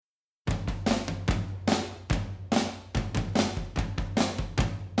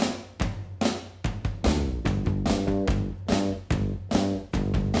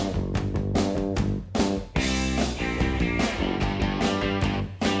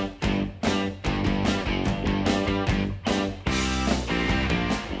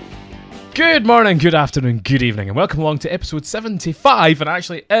Good morning, good afternoon, good evening, and welcome along to episode 75. And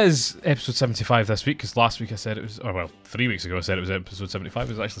actually is episode 75 this week, because last week I said it was, 3 weeks ago I said it was episode 75.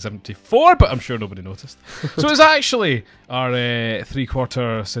 It was actually 74, but I'm sure nobody noticed. So it's actually our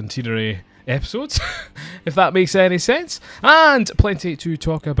 3-quarter centenary episodes, if that makes any sense. And plenty to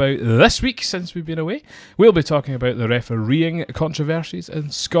talk about this week since we've been away. We'll be talking about the refereeing controversies in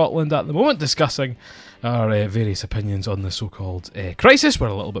Scotland at the moment, discussing our various opinions on the so-called crisis. We're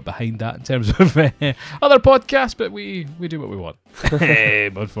a little bit behind that in terms of other podcasts, but we do what we want.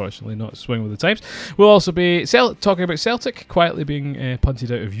 Unfortunately, not swing with the times. We'll also be talking about Celtic quietly being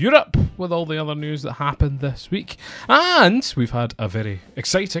punted out of Europe with all the other news that happened this week. And we've had a very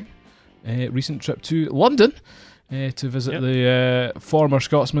exciting recent trip to London to visit the former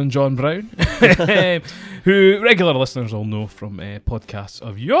Scotsman John Brown, who regular listeners will know from podcasts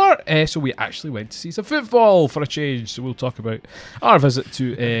of yore. So we actually went to see some football for a change. So we'll talk about our visit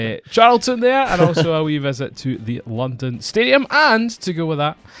to Charlton there, and also a wee visit to the London Stadium, and to go with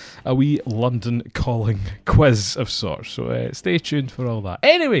that, a wee London calling quiz of sorts. So stay tuned for all that.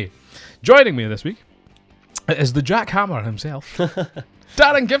 Anyway, joining me this week is the Jackhammer himself,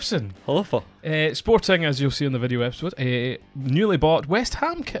 Darren Gibson. Hello, Paul. Sporting, as you'll see in the video episode, a newly bought West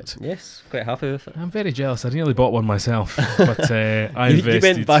Ham kit. Yes, quite happy with it. I'm very jealous. I nearly bought one myself, but I You invested.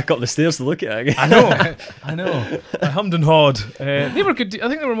 went back up the stairs to look at it again. I know. I hummed and hawed. They were good. I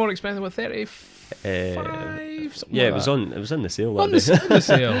think they were more expensive. What, 35? Something Yeah, like it was that. on. It was in the sale. On the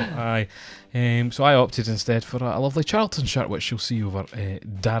sale. Aye. So I opted instead for a lovely Charlton shirt, which you'll see over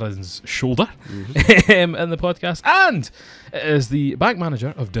Darren's shoulder in the podcast. And it is the bank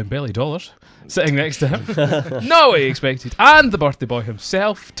manager of Dembele Dollars sitting next to him. Not what he expected. And the birthday boy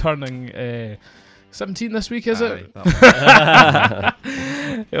himself, turning 17 this week, is it?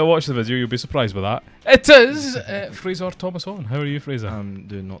 You'll watch the video, you'll be surprised by that. It is Fraser Thomas Owen. How are you, Fraser? I'm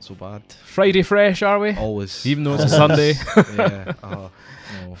doing not so bad. Friday fresh, are we? Always. Even though it's a Sunday. Yeah.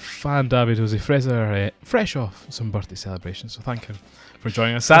 No. Fan Dabby Dozy. Fraser fresh off some birthday celebrations, so thank him for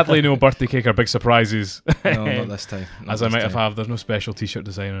joining us. Sadly, no birthday cake or big surprises. No, not this time. Not As I this might time. have. There's no special t-shirt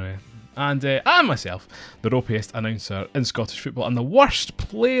design or anything. And myself, the ropiest announcer in Scottish football and the worst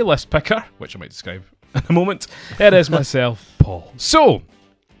playlist picker, which I might describe in a moment. It is myself, Paul. So,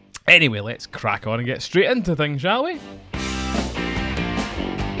 anyway, let's crack on and get straight into things, shall we?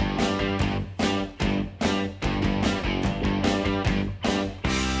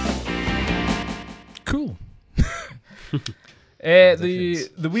 Cool.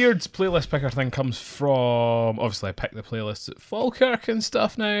 The weird playlist picker thing comes from, obviously I pick the playlists at Falkirk and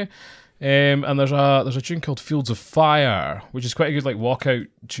stuff now, and there's a tune called Fields of Fire, which is quite a good like walkout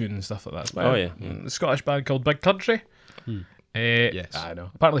tune and stuff like that. It's by a Scottish band called Big Country. Yes. I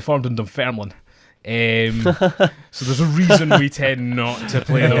know. Apparently formed in Dunfermline. So there's a reason we tend not to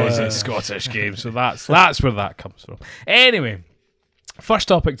play those in Scottish games. So that's where that comes from. Anyway, first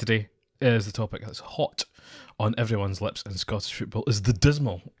topic today is the topic that's hot on everyone's lips in Scottish football, is the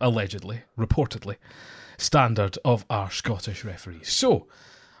dismal, allegedly, reportedly, standard of our Scottish referees. So,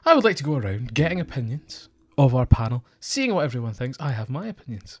 I would like to go around getting opinions of our panel, seeing what everyone thinks. I have my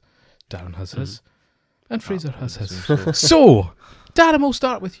opinions. Darren has his. And Fraser has his. So, Darren, we'll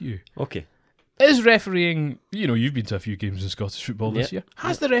start with you. Okay. Is refereeing, you've been to a few games in Scottish football this year.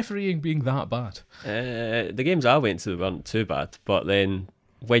 Has the refereeing been that bad? The games I went to weren't too bad, but then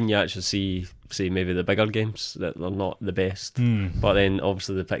when you actually see maybe the bigger games, that they're not the best. But then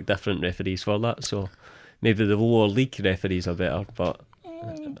obviously they pick different referees for that, so maybe the lower league referees are better, but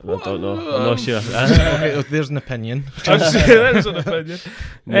I don't know. I'm not sure. Okay, there's an opinion. There's an opinion.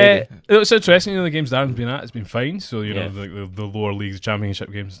 Maybe. It's interesting, the games Darren's been at, it's been fine. So, Yeah. the lower leagues,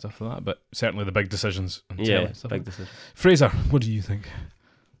 championship games and stuff like that. But certainly the big decisions. And telly and stuff big like that. decision. Fraser, what do you think?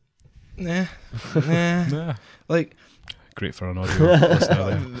 Nah. Nah. Like, Great for an audio listener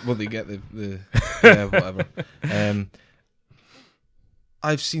there. well, they get the yeah, whatever.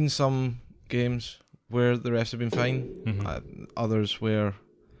 I've seen some games where the refs have been fine. Others where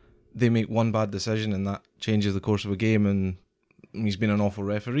they make one bad decision and that changes the course of a game, and he's been an awful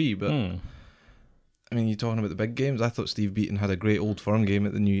referee. But I mean, you're talking about the big games. I thought Steve Beaton had a great Old Firm game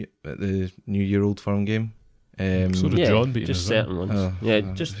at the New Year Old Firm game. So did John Beaton just as well. certain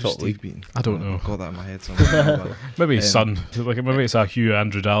ones. Just who's top Steve league. Beaton. I don't know. I've got that in my head somewhere. Maybe his son. Maybe it's a Hugh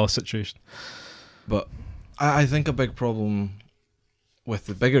Andrew Dallas situation. But I think a big problem with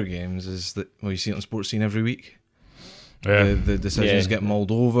the bigger games is that, well, you see it on Sports Scene every week. Yeah. The decisions Yeah. get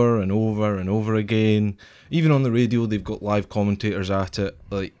mulled over and over and over again. Even on the radio, they've got live commentators at it.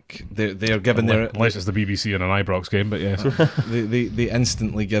 Like they're giving their Unless it's the BBC in an Ibrox game, but yeah. they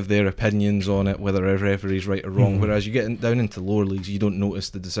instantly give their opinions on it, whether a referee's right or wrong. Whereas you get down into lower leagues, you don't notice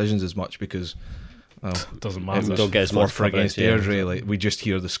the decisions as much because It doesn't We matter. don't get as much for against coverage, Airdrie. Like we just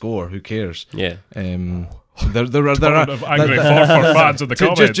hear the score. Who cares? Yeah. There are Of angry for fans in the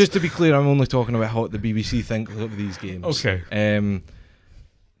comments. just to be clear, I'm only talking about what the BBC think of these games. Okay.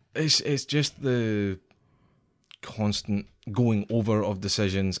 It's just the constant going over of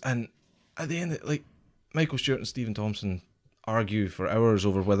decisions, and at the end, like Michael Stewart and Stephen Thompson argue for hours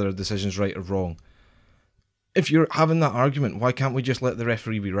over whether a decision's right or wrong. If you're having that argument, why can't we just let the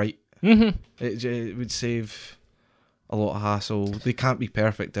referee be right? Mm-hmm. It would save a lot of hassle. They can't be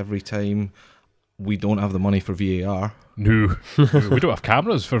perfect every time. We don't have the money for VAR. No. We don't have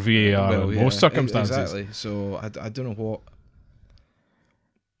cameras for VAR Well, in yeah, most circumstances. Exactly. So I don't know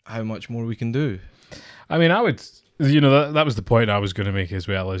how much more we can do. I mean, I would, that was the point I was going to make as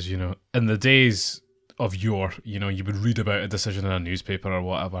well, is, in the days of yore, you would read about a decision in a newspaper or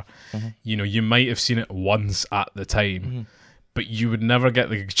whatever. Mm-hmm. You might have seen it once at the time, but you would never get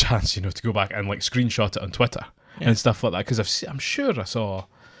the chance, to go back and like screenshot it on Twitter and stuff like that. Because I'm sure I saw,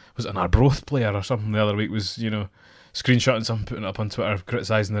 was it an Arbroath player or something the other week was, screenshotting something, putting it up on Twitter,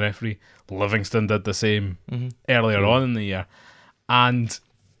 criticising the referee. Livingston did the same earlier on in the year. And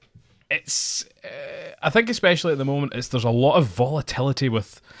it's, I think especially at the moment, there's a lot of volatility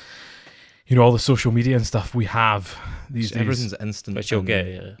with, all the social media and stuff we have these days. Everything's instant. Which you'll and,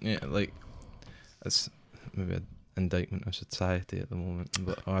 get, Yeah, like, it's maybe an indictment of society at the moment.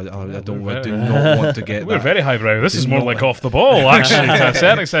 But I do not want to get We're that. very highbrow. This is Do more not- like off the ball, actually, to a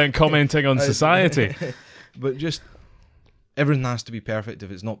certain extent, commenting on society. But just, everything has to be perfect.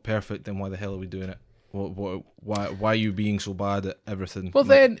 If it's not perfect, then why the hell are we doing it? Why are you being so bad at everything? Well,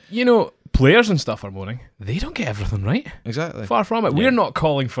 then, players and stuff are moaning. They don't get everything right. Exactly. Far from it. Yeah. We're not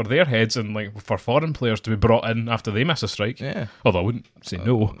calling for their heads and like for foreign players to be brought in after they miss a strike. Yeah. Although I wouldn't say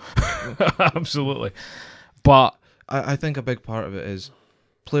no. Absolutely. But I think a big part of it is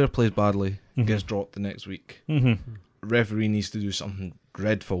player plays badly, gets dropped the next week. Referee needs to do something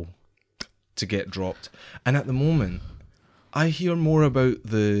dreadful to get dropped. And at the moment, I hear more about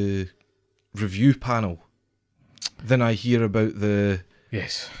the review panel than I hear about the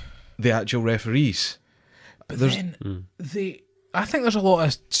yes. actual referees. But There's- then I think there's a lot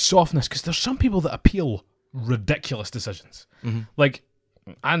of softness because there's some people that appeal ridiculous decisions. Like,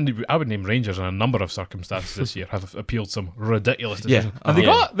 and I would name Rangers in a number of circumstances this year have appealed some ridiculous decisions. And they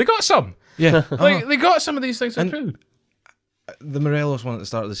got some. Yeah. Like they got some of these things And- approved. The Morelos one at the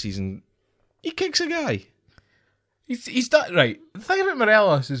start of the season, he kicks a guy. He's done right. The thing about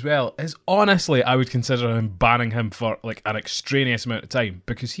Morelos as well is honestly I would consider him banning him for like an extraneous amount of time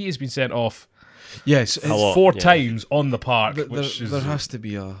because he has been sent off Yes. A lot. 4 yeah. times on the park. There Which is, has to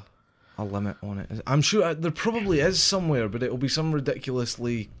be a limit on it. I'm sure there probably is somewhere, but it'll be some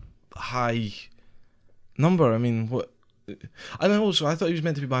ridiculously high number. I mean, what? And also, I thought he was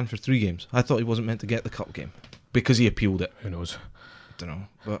meant to be banned for 3 games. I thought he wasn't meant to get the cup game because he appealed it. who knows? I don't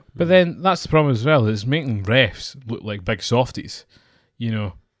know, But then that's the problem as well. Is making refs look like big softies.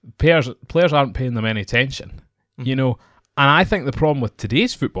 Players aren't paying them any attention. And I think the problem with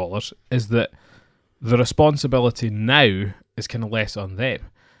today's footballers is that the responsibility now is kind of less on them,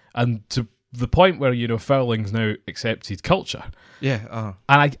 and to the point where fouling's now accepted culture. yeah.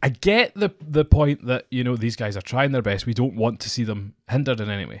 And I get the point that these guys are trying their best. We don't want to see them hindered in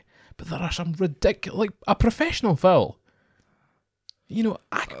any way, but there are some ridiculous, like a professional foul.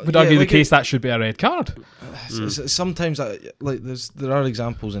 I would argue like the case that should be a red card. Sometimes, there are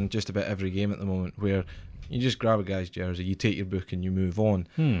examples in just about every game at the moment where you just grab a guy's jersey, you take your book, and you move on.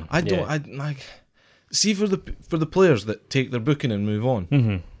 I don't. Yeah. I like. See for the players that take their booking and move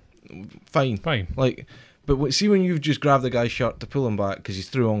on. Fine. Like, but see when you've just grabbed the guy's shirt to pull him back because he's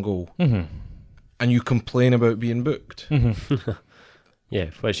through on goal, and you complain about being booked.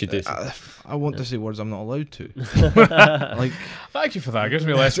 Yeah, what should do? I want to say words I'm not allowed to. Like, Thank you for that. It gives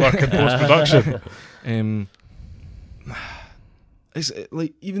me less work in post-production. it's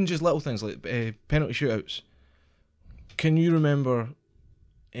like even just little things like penalty shootouts. Can you remember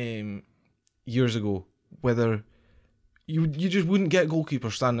years ago whether you just wouldn't get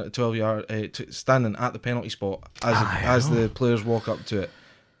goalkeepers standing at 12-yard standing at the penalty spot as the players walk up to it,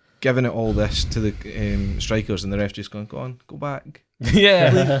 giving it all this to the strikers, and the ref just going, "Go on, go back."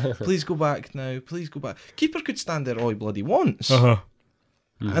 Yeah. Please go back now. Please go back. Keeper could stand there all he bloody wants, Uh-huh.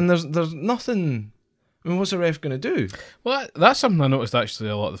 and there's nothing. I mean, what's the ref going to do? Well, that's something I noticed actually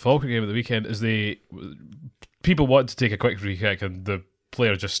a lot at the Falkirk game at the weekend is they people want to take a quick free kick and the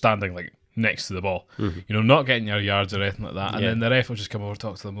player just standing like next to the ball, not getting your yards or anything like that, and then the ref will just come over,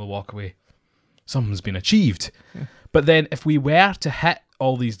 talk to them, we'll walk away. Something's been achieved. Yeah. But then if we were to hit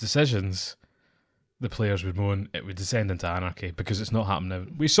all these decisions, the players would moan, it would descend into anarchy because it's not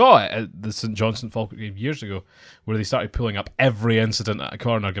happening. We saw it at the St Johnstone Falkirk game years ago where they started pulling up every incident at a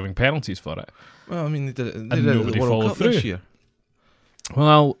corner, giving penalties for it. Well, I mean, they did it at the World Cup this year.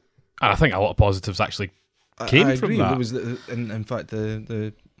 Well, I think a lot of positives actually came I from agree. that. There was, in fact,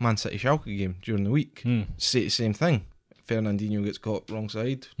 the Man City Schalke game during the week. Same thing. Fernandinho gets caught wrong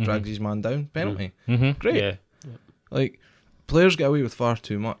side, drags his man down, penalty. Great. Yeah. Like, players get away with far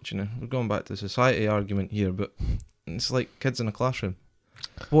too much. We're going back to the society argument here, but it's like kids in a classroom.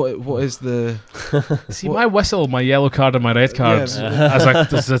 What is the... See, my whistle, my yellow card and my red card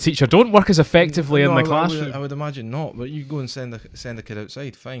as a teacher don't work as effectively in the classroom. I would imagine not, but you go and send a kid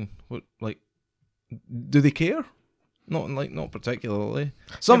outside, fine. What, like, do they care? Not particularly.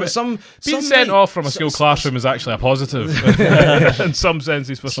 Being sent off from a school classroom is actually a positive in some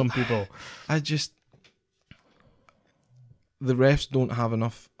senses for some people. The refs don't have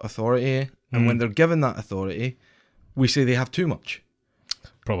enough authority, and when they're given that authority, we say they have too much.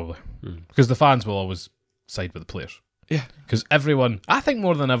 Probably. Because the fans will always side with the players. Yeah. Because everyone, I think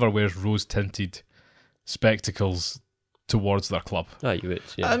more than ever, wears rose-tinted spectacles towards their club. You would,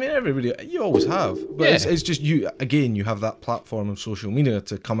 yeah. I mean, everybody, you always have. But it's just you have that platform of social media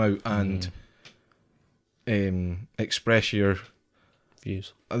to come out and express your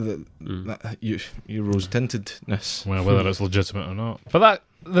views. Your rose-tintedness. Well, whether it's legitimate or not. But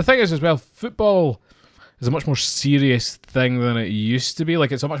the thing is as well, football is a much more serious thing than it used to be.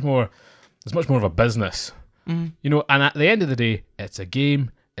 Like, it's much more of a business. And at the end of the day, it's a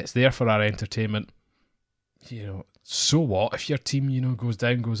game. It's there for our entertainment. So what if your team, goes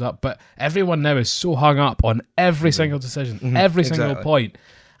down, goes up? But everyone now is so hung up on every single decision, every single point.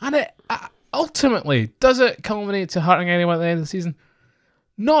 And it ultimately, does it culminate to hurting anyone at the end of the season?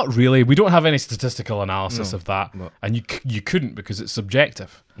 Not really. We don't have any statistical analysis of that. No. And you couldn't because it's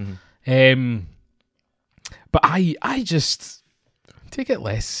subjective. But I just take it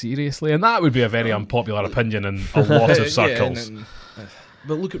less seriously. And that would be a very unpopular opinion in a lot of circles.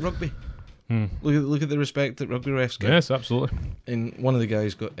 But look at rugby. Look at the respect that rugby refs get. Yes, absolutely. And one of the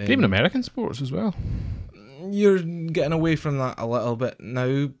guys got... even American sports as well. You're getting away from that a little bit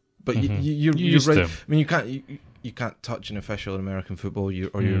now, but you're right. I mean, you can't touch an official in American football, you're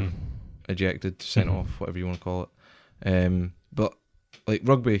ejected, sent off, whatever you want to call it. But like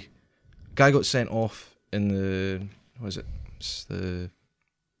rugby, guy got sent off in the... What is it? It's the...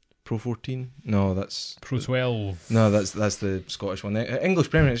 Pro 14? No, that's... Pro 12? No, that's the Scottish one. The English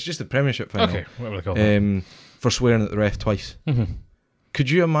Premier, it's just the Premiership final. Okay, whatever they call it. For swearing at the ref twice. Could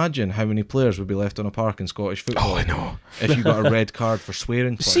you imagine how many players would be left on a park in Scottish football? Oh, I know. If you got a red card for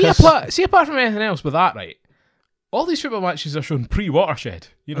swearing twice. See, apart from anything else with that, right? All these football matches are shown pre-Watershed.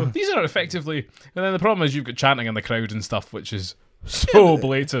 These are effectively... And then the problem is you've got chanting in the crowd and stuff, which is so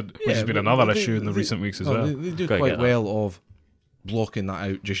blatant, which has been another issue in the recent weeks as well. They do quite well of blocking that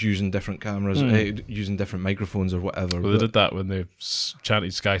out, just using different cameras, using different microphones or whatever. Well, they did that when they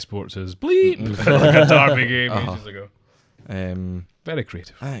chanted Sky Sports as bleep like a Derby game ages ago. Very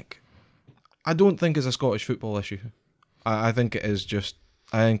creative. I don't think it's a Scottish football issue. I think it is just...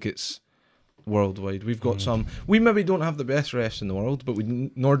 I think it's worldwide. We've got some... We maybe don't have the best refs in the world, but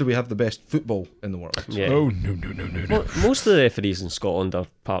nor do we have the best football in the world. Yeah. Oh, no. Most of the referees in Scotland are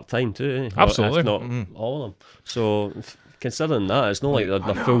part-time too, eh? Absolutely. If not all of them. So... Considering that, it's not like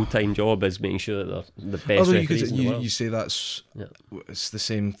their full-time job is making sure that they're the best referees in the world. You say it's the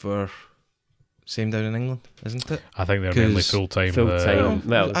same down in England, isn't it? I think they're mainly full-time.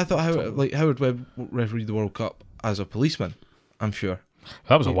 Well, I thought Howard Webb refereed the World Cup as a policeman, I'm sure.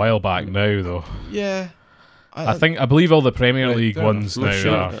 That was a while back now, though. Yeah. I believe all the Premier League ones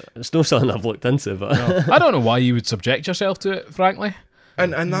now are. It's not something I've looked into, but I don't know why you would subject yourself to it, frankly.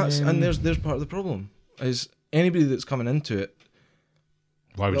 And there's part of the problem is anybody that's coming into it.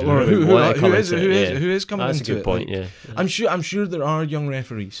 Why would you do it? Who is coming That's into it? That's a good point. Yeah, I'm sure there are young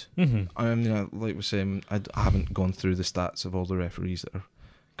referees. I mean, like we're saying, I haven't gone through the stats of all the referees that are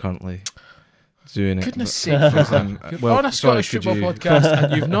currently doing it. Goodness sake! You're on a Scottish football podcast,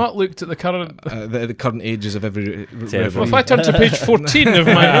 and you've not looked at the current the current ages of every referee. Well, if I turn to page 14 of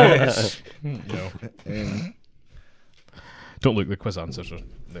my notes, don't look. The quiz answers are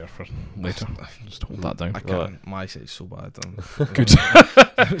there for later. Just hold that down. I can't. My side's so bad. Good.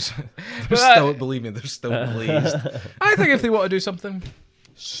 Believe me, they're still glazed. I think if they want to do something,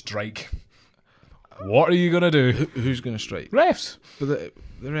 strike. What are you going to do? Who's going to strike? Refs. But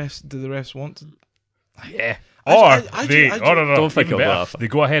the refs, do the refs want to Yeah. I- Or I- they, I- oh, no, don't think even it'll better, go off. they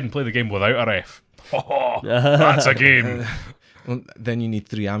go ahead and play the game without a ref. Oh, that's a game. Well, then you need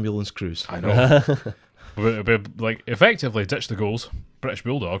 3 ambulance crews. I know. It'd be like effectively ditch the goals. British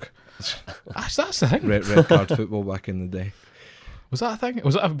Bulldog. That's the thing. Red card football back in the day. Was that a thing?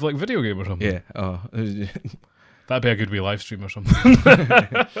 Was that a like video game or something? Yeah. That'd be a good wee live stream or something.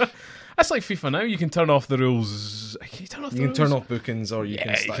 That's like FIFA now. You can turn off the rules. Can you turn off the You can rules? turn off bookings, or you Yeah,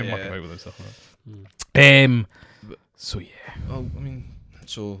 can you start. can muck Yeah. about with it and stuff like that. So yeah. Well, I mean,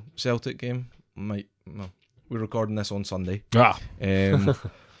 so Celtic game might. Well, we're recording this on Sunday. Ah. Um,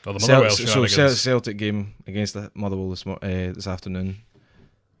 Oh, the Motherwell shenanigans. Celtic game against the Motherwell this afternoon.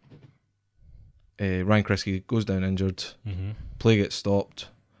 Ryan Krisky goes down injured. Mhm. Play gets stopped.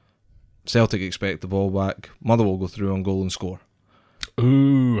 Celtic expect the ball back. Motherwell go through on goal and score.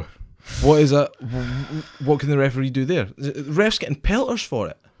 Ooh. What is that? What can the referee do there? The ref's getting pelters for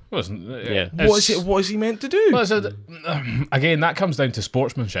it. Wasn't Yeah. What is he meant to do? Well, so again, that comes down to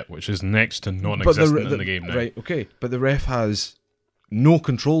sportsmanship, which is next to non-existent in the game now. Right, okay. But the ref has no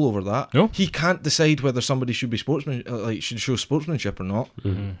control over that. No. He can't decide whether somebody should be should show sportsmanship or not.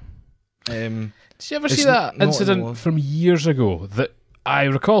 Mhm. Um, Did you ever It's see that not incident anymore. from years ago that I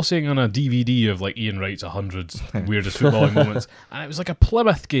recall seeing on a DVD of like Ian Wright's 100 weirdest footballing moments, and it was like a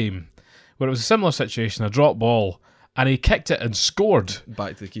Plymouth game where it was a similar situation, a drop ball, and he kicked it and scored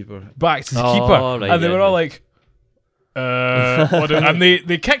back to the keeper. back to the Oh, keeper, right, and they yeah, were all yeah. like, and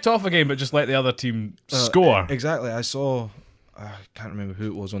they kicked off again, but just let the other team score. Exactly. I saw. I can't remember who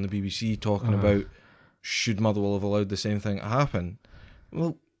it was on the BBC talking Uh-huh. about should Motherwell have allowed the same thing to happen.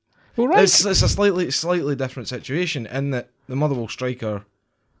 Well, Well, right. it's a slightly different situation in that the Motherwell striker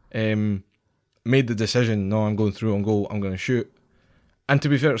made the decision. No, I'm going through on goal. I'm going to shoot. And to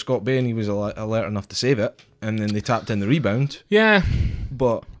be fair to Scott Bain, he was alert enough to save it, and then they tapped in the rebound. Yeah,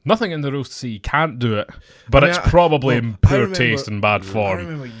 But nothing in the rules to say you can't do it, but I mean, it's probably in I poor remember- taste and bad I form.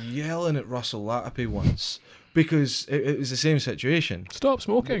 remember yelling at Russell Latipi once because it was the same situation. Stop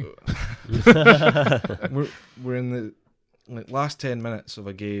smoking. We're in the last 10 minutes of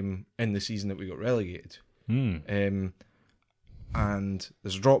a game in the season that we got relegated. Mm. And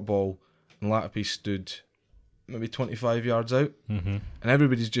there's a drop ball, and Latipi stood maybe 25 yards out, Mm-hmm. and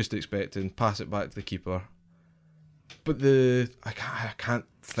everybody's just expecting pass it back to the keeper. But I can't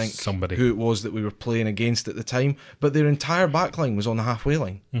think Somebody. who it was that we were playing against at the time, but their entire back line was on the halfway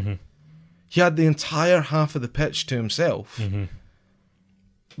line. Mm-hmm. He had the entire half of the pitch to himself, Mm-hmm.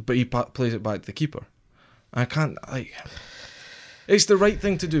 but he plays it back to the keeper. I can't, it's the right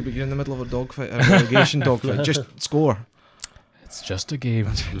thing to do, but you're in the middle of a dogfight, a relegation dogfight. Just score. It's just a game.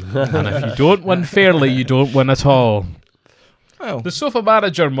 And if you don't win fairly, you don't win at all. Well, The Sofa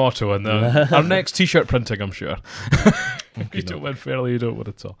Manager motto and our next t-shirt printing, I'm sure. If you don't win fairly, you don't win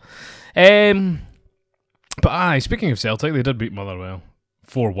at all. But speaking of Celtic, they did beat Motherwell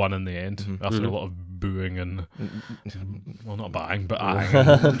 4-1 in the end, Mhm. after a Mhm. lot of booing and, well, not bang, but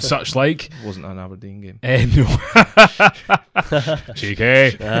and such like. it wasn't an Aberdeen game. No.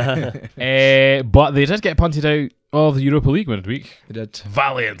 Cheeky. But they did get punted out of the Europa League midweek. They did.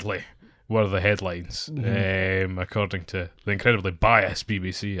 Valiantly were the headlines, according to the incredibly biased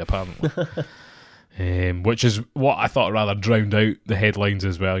BBC, apparently. Which is what I thought rather drowned out the headlines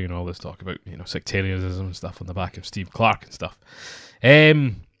as well. You know, all this talk about sectarianism and stuff on the back of Steve Clark and stuff.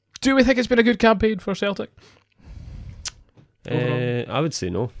 Do we think it's been a good campaign for Celtic? I would say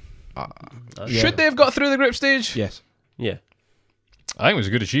no. Should they have got through the group stage? Yes. Yeah. I think it was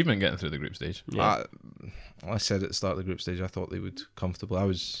a good achievement getting through the group stage. Yeah. I said at the start of the group stage, I thought they would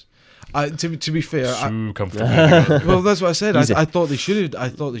comfortably. To be fair, So comfortable. well, that's what I said. Easy. I thought they should. I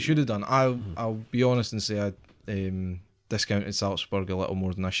thought they should have done. I'll be honest and say I discounted Salzburg a little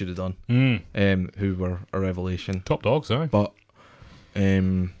more than I should have done. Who were a revelation, Top dogs, aye. but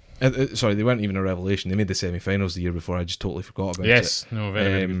sorry, they weren't even a revelation. They made the semi-finals the year before. I just totally forgot about it. Yes, no, very,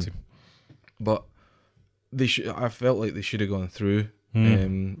 very good team. But they should. I felt like they should have gone through. A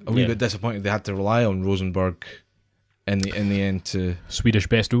wee Yeah. bit disappointed they had to rely on Rosenborg in the end to. Swedish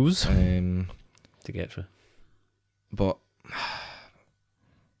bestos. To get through. But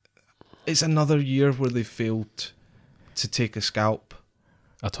it's another year where they failed to take a scalp.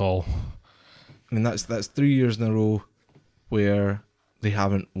 At all. I mean, that's 3 years in a row where they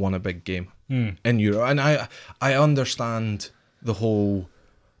haven't won a big game in Europe. And I understand the whole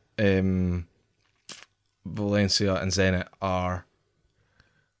Valencia and Zenit are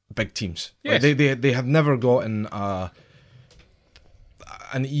big teams. Yes. Like they have never gotten an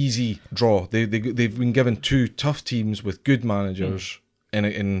easy draw. They've been given two tough teams with good managers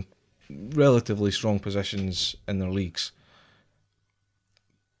in relatively strong positions in their leagues.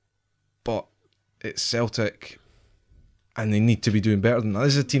 But it's Celtic, and they need to be doing better than that.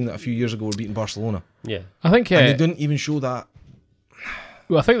 This is a team that a few years ago were beating Barcelona, Yeah. I think and they didn't even show that.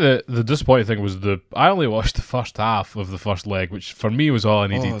 well, I think the disappointing thing was I only watched the first half of the first leg, which for me was all I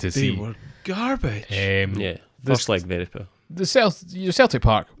needed to They see. were garbage. Yeah. First leg, very poor. The Celtic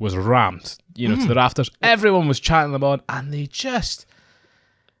Park was rammed, to the rafters. Everyone was chanting them on, and they just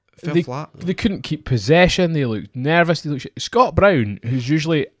Fell flat. they couldn't keep possession. They looked nervous. They looked Scott Brown, who's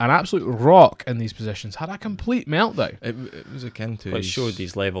usually an absolute rock in these positions, had a complete meltdown. It was akin to. But it showed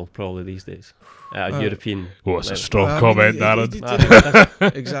his level probably these days. At a European. Oh, it's a level. strong Well, I comment, mean, Darren. he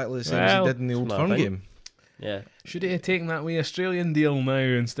did exactly the same as Well, he did in the Old it's my Firm opinion. game. Yeah. Should he have taken that wee Australian deal now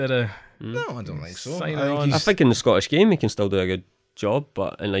instead of? No, I don't think so. Sign I think on. I he's, think in the Scottish game he can still do a good job,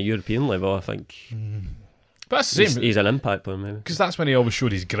 but in a European level, I think But that's the same he's an impact player, maybe. because that's when he always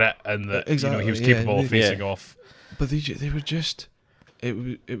showed his grit and that Exactly, he was yeah, capable of they- facing off. but they were just.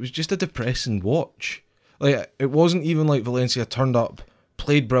 It was just a depressing watch. Like, it wasn't even like Valencia turned up,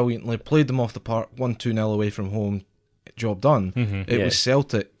 played brilliantly, played them off the park, 1-2-0 away from home, job done. It Yeah. was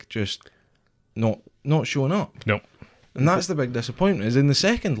Celtic just not showing up. No. And that's the big disappointment. Is in the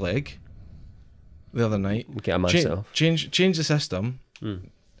second leg, the other night, Get a myself. change the system. Mm.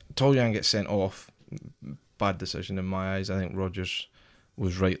 Tolyan gets sent off. Bad decision in my eyes. I think Rodgers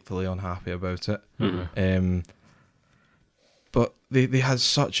was rightfully unhappy about it. But they had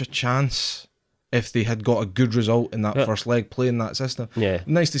such a chance if they had got a good result in that Yeah. first leg playing that system. Yeah.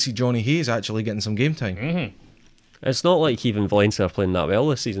 Nice to see Johnny Hayes actually getting some game time. Mm-hmm. It's not like even Valencia are playing that well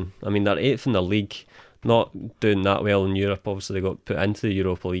this season. I mean, they're 8th in the league, not doing that well in Europe. Obviously, they got put into the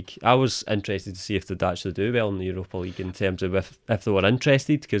Europa League. I was interested to see if they'd actually do well in the Europa League in terms of if they were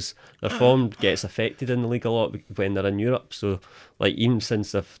interested, because their form gets affected in the league a lot when they're in Europe. So, like, even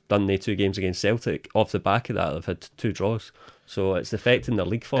since they've done the 2 games against Celtic, off the back of that, they've had 2 draws. So it's affecting their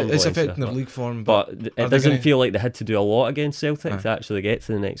league form. It's Valencia, affecting their league form, But are it they doesn't gonna- feel like they had to do a lot against Celtic Aye. to actually get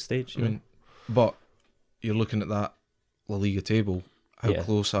to the next stage. I mean, but you're looking at that La Liga table. How Yeah.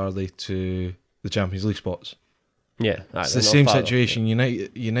 close are they to the Champions League spots? Yeah, It's the same situation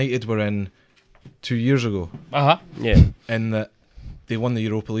United were in 2 years ago, Uh huh. Yeah. in that they won the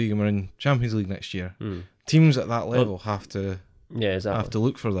Europa League and were in Champions League next year. Mm. Teams at that level have to Yeah, exactly.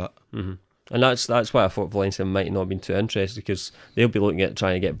 look for that. Hmm. And that's why I thought Valencia might not have been too interested, because they'll be looking at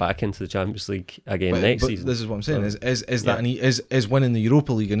trying to get back into the Champions League again next but season. this is what I'm saying: So, is that is winning the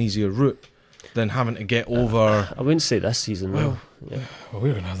Europa League an easier route than having to get over? I wouldn't say this season. Well, yeah. Well,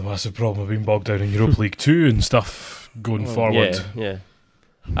 we're going to have the massive problem of being bogged down in Europa League 2 and stuff going forward. Yeah.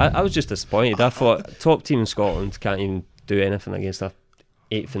 I was just disappointed. I thought top team in Scotland can't even do anything against a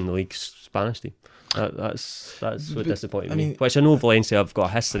 8th in the league Spanish team. That's what But, disappointed I me. mean- Which I know Valencia have got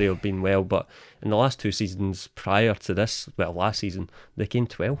a history of being well, but in the last 2 seasons prior to this, well, last season they came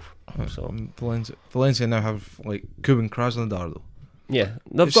 12th. So Valencia now have like Kuban Krasnodar though. yeah,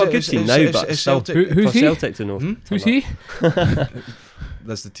 they've It's- got a good it's- team it's- now, it's- but it's still Celtic- Who's for he? Celtic to know. Who's he?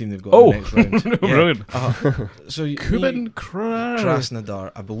 That's the team they've got Oh, in the next round. Yeah. brilliant. So you, Kuban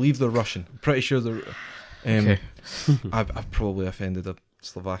Krasnodar, I believe they're Russian. Pretty sure they're. Okay. I've probably offended a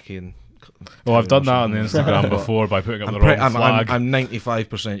Slovakian. Well, I've done that on the Russian. Instagram But before by putting up I'm the pretty- wrong flag. I'm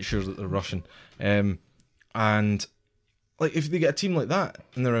 95% sure that they're Russian. And like if they get a team like that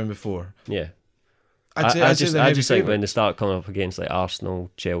in the round before, Yeah. I'd say I they're heavy just think favourite. when they start coming up against like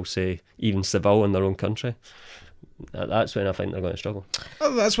Arsenal, Chelsea, even Seville in their own country, that's when I think they're going to struggle.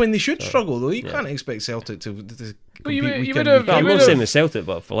 Oh, that's when they should struggle though. You yeah. can't expect Celtic to Well, you compete would week have- in, week No, out. I'm would not have- saying with Celtic,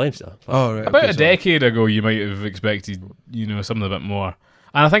 but Valencia. Oh, right. About okay, a sorry. decade ago, you might have expected, something a bit more.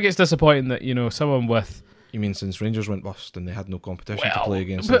 And I think it's disappointing that, someone with... You mean since Rangers went bust and they had no competition to Well, play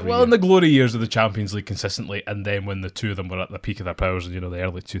against? but, every well, year? in the glory years of the Champions League consistently, and then when the two of them were at the peak of their powers in, the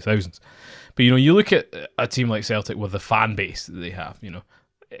early 2000s. But, you look at a team like Celtic with the fan base that they have,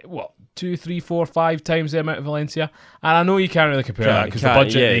 2, 3, 4, 5 times the amount of Valencia. And I know you can't really compare that because the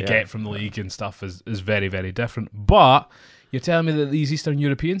budget they get from the league and stuff is very, very different. But you're telling me that these Eastern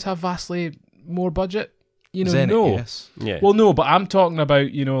Europeans have vastly more budget? Zenit, No. yes. Yeah. Well, no, but I'm talking about,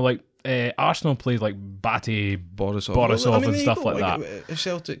 Arsenal played like Batty Borisov, and there you stuff go, like that. If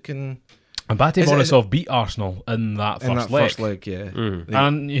Celtic can And Batty Is it- Borisov beat Arsenal in that in first that leg. first leg, yeah. Mm. They-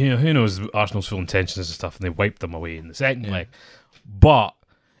 And who knows Arsenal's full intentions and stuff, and they wiped them away in the second Yeah. leg. But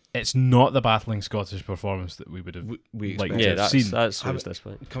it's not the battling Scottish performance that we would have. we like, expect. Yeah, I've that's seen. that's Have what's it- this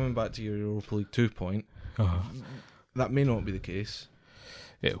point. Coming back to your Europa League 2 point, that may not be the case.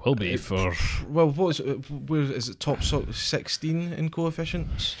 It will be for. Well, what is it? Where is it? Top 16 in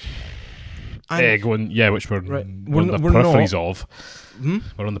coefficients. which we're, Right. we're on the We're peripheries not. of.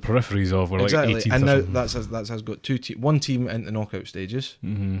 We're on the peripheries of. We're Exactly, like 18th. and or now something. that's has got one team in the knockout stages,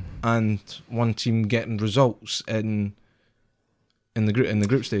 Mm-hmm. and one team getting results in the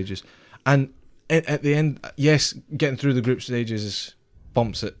group stages, and at the end, yes, getting through the group stages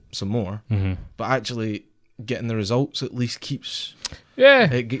bumps it some more, but actually getting the results at least keeps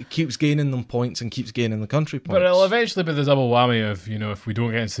keeps gaining them points and keeps gaining the country points. But it'll eventually be the double whammy of, if we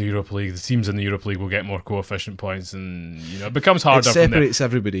don't get into the Europa League, the teams in the Europa League will get more coefficient points, and it becomes harder. It separates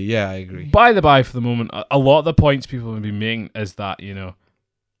everybody. Yeah, I agree. By the by, for the moment, a lot of the points people have been making is that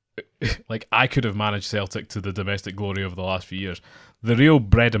like I could have managed Celtic to the domestic glory over the last few years. The real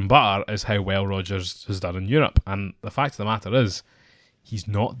bread and butter is how well Rodgers has done in Europe, and the fact of the matter is, he's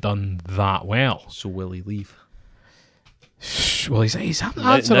not done that well. So will he leave? Well, he's having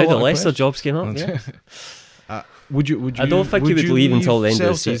Now answered the a lot of Leicester questions. jobs came up. Yeah. Would you? I don't think he would you leave until the end of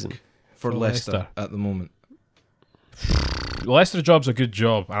the Celtic season. for Leicester Leicester. at the moment. The Leicester job's a good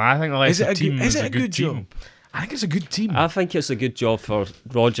job, and I think the Leicester team is a good team. job? I think it's a good team. I think it's a good job for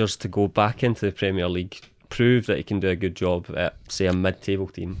Rodgers to go back into the Premier League, prove that he can do a good job at, say, a mid-table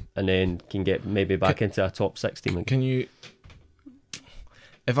team, and then can get maybe back into a top 6 team again. Can you?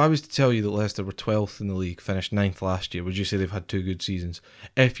 If I was to tell you that Leicester were 12th in the league, finished 9th last year, would you say they've had 2 good seasons?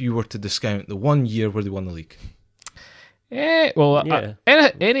 If you were to discount the 1 year where they won the league, Yeah.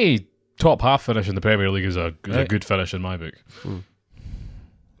 Any top half finish in the Premier League is a Right. good finish in my book.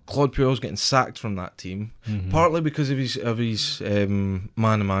 Claude Puel's getting sacked from that team, partly because of his man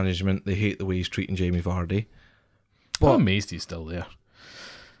management. They hate the way he's treating Jamie Vardy. I'm amazed he's still there.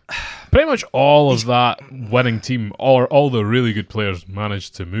 Pretty much all of that winning team, or all the really good players,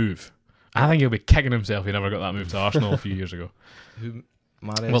 managed to move. I think he'll be kicking himself he never got that move to Arsenal a few years ago. Who?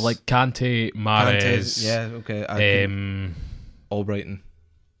 Mahrez? Well, like Kante, Mahrez, Kante's- yeah, okay. Albrighton.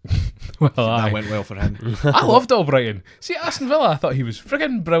 well, That aye. went well for him. I loved Albrighton. See, at Aston Villa, I thought he was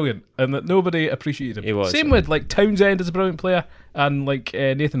friggin' brilliant, and that nobody appreciated him. He was, Same yeah. with like Townsend as a brilliant player, and like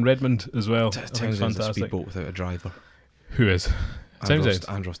Nathan Redmond as well. I think he's Townsend's a fantastic. speedboat without a driver. Who is? Townsend.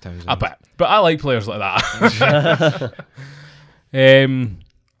 Andros Townsend. I bet, but I like players like that.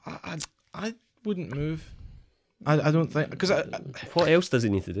 I wouldn't move. I don't think because What else does he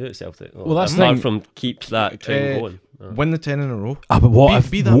need to do at Celtic? Well, that's the apart thing. from keep that trend going. win the 10 in a row. but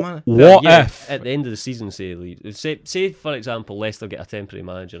what Be that man. What Yeah, if? at the end of the season, say for example, Leicester get a temporary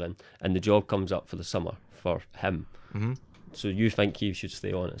manager in, and the job comes up for the summer for him. Mm-hmm. So you think he should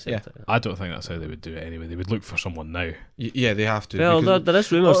stay on at Celtic? I don't think that's how they would do it anyway. They would look for someone now. Yeah, they have to. Well, because- there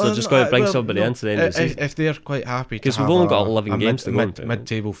is rumours they're just going to bring somebody no, into the end of the season. If they're quite happy, to 'Cause we've have only got 11 games to go on,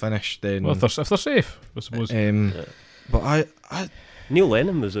 mid-table finish, then. Well, if they're safe, I suppose. But I Neil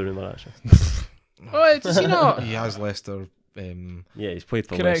Lennon was a rumour actually. Oh, does he not? he has Leicester. Yeah, he's played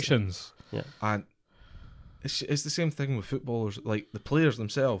for Leicester. Connections. And it's the same thing with footballers, like the players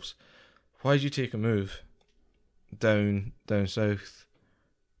themselves. Why do you take a move down south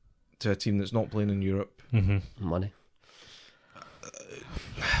to a team that's not playing in Europe? Mm-hmm. Money.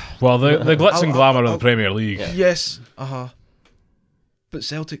 Well, the glitz and glamour of I'll- the Premier League. Yeah. Yes, but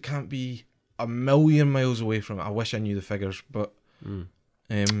Celtic can't be a million miles away from it. I wish I knew the figures, but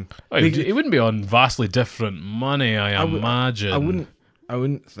Oh, he wouldn't be on vastly different money, I would- imagine. I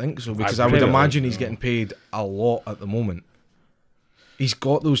wouldn't think so, because I I would really imagine wouldn't he's getting paid a lot at the moment. He's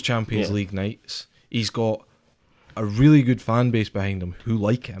got those Champions Yeah. League nights. He's got a really good fan base behind him who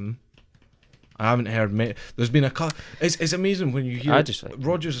like him. I haven't heard many. There's been a cut. It's amazing when you hear. I just think-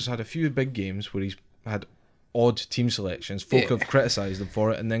 Rodgers has had a few big games where he's had odd team selections. Folk have criticised him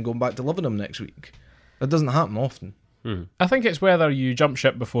for it, and then going back to loving him next week. That doesn't happen often. I think it's whether you jump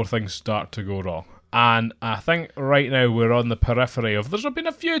ship before things start to go wrong. And I think right now we're on the periphery of... There's been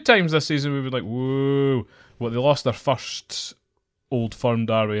a few times this season we've been like, whoa. They lost their first Old Firm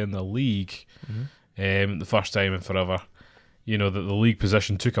derby in the league. The first time in forever. You know, that the league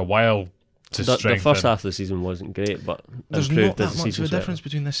position took a while to The strengthen. first half of the season wasn't great, but There's improved not as that the much season of a went difference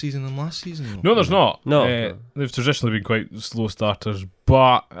between this season and last season. though. No, there's not. No. They've traditionally been quite slow starters,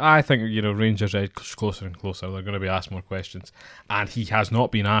 but I think, Rangers edge closer and closer. They're going to be asked more questions. And he has not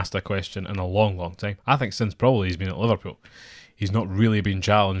been asked a question in a long, long time. I think since probably he's been at Liverpool. He's not really been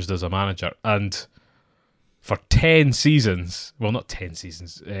challenged as a manager. And for 10 seasons, well, not 10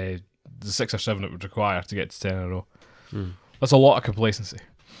 seasons, the 6 or 7 it would require to get to 10 in a row. That's a lot of complacency,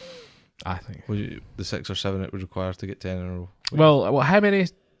 I think. The 6 or 7 it would require to get 10 in a row. Well, how many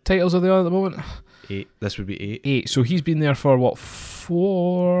titles are they on at the moment? 8. This would be 8. 8. So he's been there for what,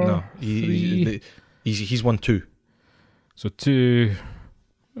 4? No, 3? he's won 2. So 2,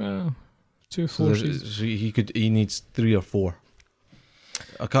 2, 4 So seasons. he needs 3 or 4.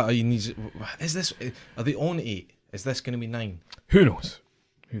 I can't. He needs. Is this? Are they on 8? Is this going to be 9? Who knows?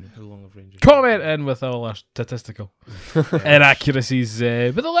 How long have Rangers? Comment in with all our statistical inaccuracies.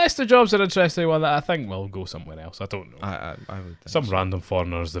 But the Leicester job's an interesting one that I think will go somewhere else. I don't know. I would think Some so. random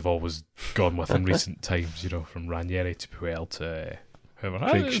foreigners they've always gone with in recent times, from Ranieri to Puel to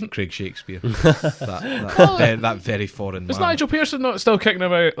whoever. Craig Shakespeare. that very foreign Is man. Nigel Pearson not still kicking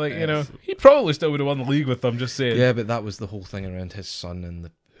about? He probably still would have won the league with them, just saying. Yeah, but that was the whole thing around his son and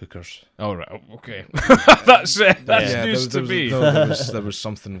the hookers. Oh, right. Okay. That's news to me. There was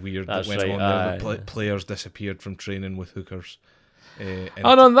something weird That's that went right, on there. The aye. players disappeared from training with hookers. And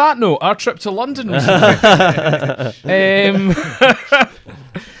And on that note, our trip to London recently.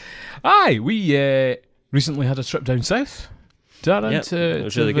 We recently had a trip down south. Darren, Yep, it to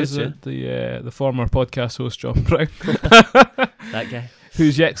was really good, visit the former podcast host John Brown, That guy.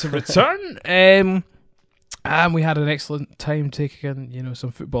 who's yet to return. And we had an excellent time taking in,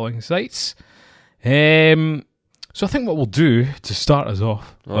 some footballing sites. So I think what we'll do to start us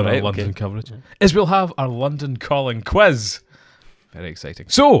off on our London coverage is we'll have our London calling quiz. Very exciting.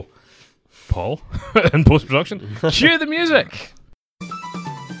 So, Paul, in post-production, cue the music.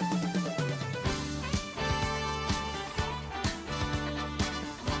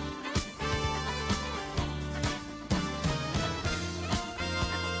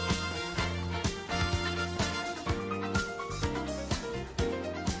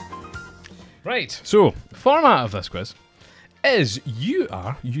 Right, so format of this quiz is you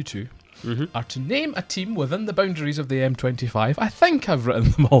two, are to name a team within the boundaries of the M25. I think I've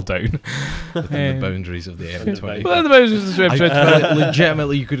written them all down. within the boundaries of the M25. Within the boundaries of the M25.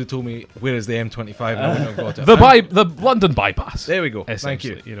 Legitimately, you could have told me where is the M25 and I wouldn't have got it. The London bypass. There we go. Thank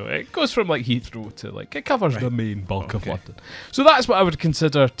you. Essentially, it goes from Heathrow to it covers the main bulk of Okay. London. So that's what I would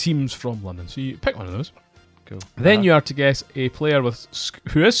consider teams from London. So you pick one of those. Cool. Then you are to guess a player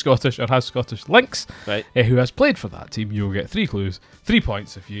who is Scottish or has Scottish links, Right. who has played for that team. You'll get 3 clues, 3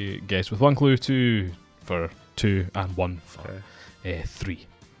 points if you guess with 1 clue, 2 for 2, and 1 for 3.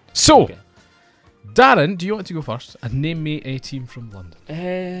 So, Okay. Darren, do you want to go first and name me a team from London?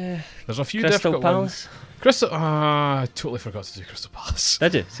 There's a few Crystal difficult Palace. ones. I totally forgot to do Crystal Palace.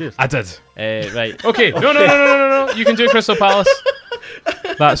 Did you? Seriously? I did. Right. Okay, no. You can do Crystal Palace.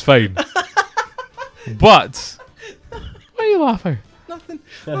 That's fine. But why are you laughing? Nothing.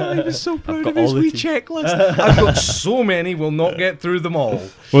 Oh, I was so proud got of his all the wee teams. checklist. I've got so many, we'll not get through them all.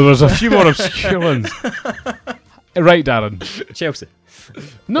 Well, there's a few more obscure ones. Right, Darren. Chelsea.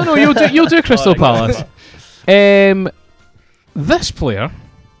 No, you'll do Crystal Alright. Palace. This player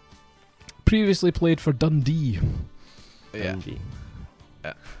previously played for Dundee. Yeah. Dundee.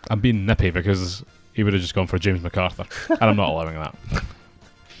 I'm being nippy because he would have just gone for James MacArthur, and I'm not allowing that.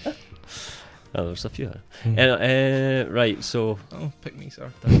 Oh, there's a few. Right, so Oh, pick me,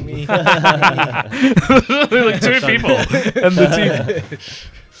 sir. Pick me. Like 2 people in the team.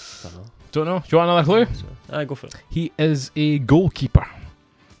 don't know. Don't know. Do you want another clue? So, go for it. He is a goalkeeper.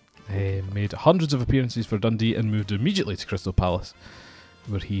 Made hundreds of appearances for Dundee and moved immediately to Crystal Palace,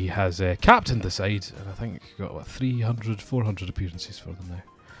 where he has captained the side, and I think got 300, 400 appearances for them now.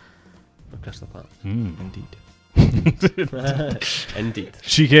 For Crystal Palace. Indeed. Indeed.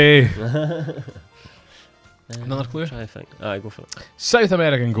 Cheeky. Another clue? Try to think. Go for it. South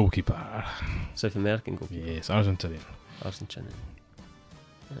American goalkeeper. South American goalkeeper. Yes, Argentinian. Argentina.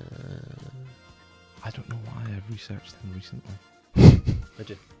 I don't know why I've researched him recently. Did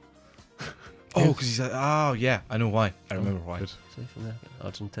you? Oh, because he's like, oh, yeah, I know why. I remember why. Good. South American.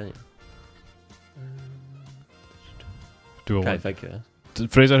 Argentina. Do a Can't one. think of it.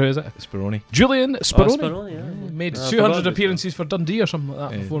 Fraser, who is it? Speroni. Julian Speroni. Speroni, yeah. Made I 200 forgot appearances for Dundee or something like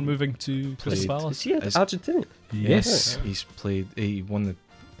that Yeah. before moving to Crystal Played. Palace. Is he Is- Argentinian? Yes. He's played. He won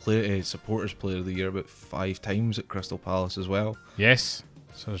the supporters player of the year about 5 times at Crystal Palace as well. Yes.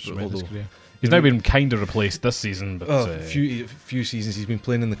 So it's tremendous Although- career. He's now been kind of replaced this season, but A few seasons he's been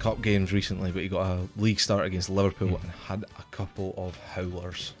playing in the cup games recently, but he got a league start against Liverpool and had a couple of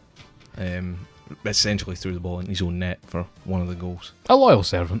howlers. Essentially threw the ball in his own net for one of the goals. a loyal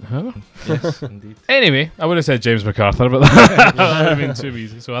servant, however. Yes, indeed. Anyway, I would have said James MacArthur, but that would have been too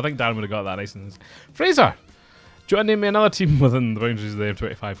easy. So I think Dan would have got that nice and easy. Fraser, do you want to name me another team within the boundaries of the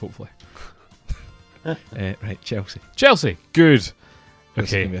M25, hopefully? Right, Chelsea. Chelsea. Good. This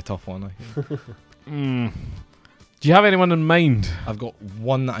is Okay. gonna be a tough one. I think. Do you have anyone in mind? I've got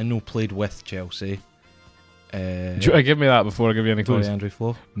one that I know played with Chelsea. Do you want to give me that before I give you any clues? Andrew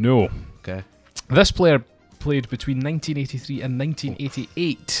Flo. No. Okay. This player played between 1983 and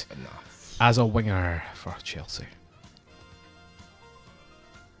 1988 as a winger for Chelsea.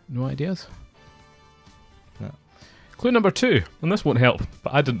 No ideas? No. Clue number 2, and this won't help,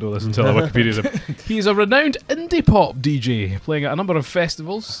 but I didn't know this until I Wikipedia'd him. He's a renowned indie pop DJ, playing at a number of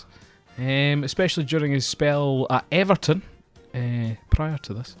festivals, especially during his spell at Everton prior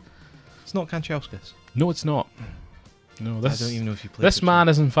to this. It's not Kanchelskis. No, it's not. No, I this don't even know if you played this man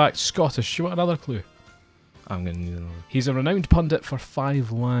is in fact Scottish. Do you want another clue? I'm going to need another. He's a renowned pundit for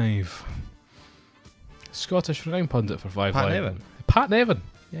 5 Live. Scottish renowned pundit for 5 Pat Live. Nevin. Pat Nevin.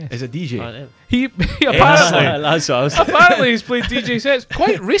 Yes. Is it DJ? He apparently That's what I was. apparently he's played DJ sets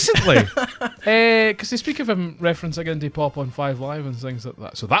quite recently. Because they speak of him referencing indie pop on 5 Live and things like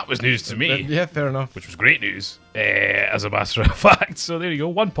that. So that was news to me, Yeah, fair enough. which was great news, as a matter of fact. So there you go,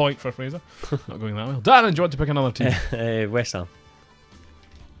 1 point for Fraser. Not going that well. Darren, do you want to pick another team? West Ham.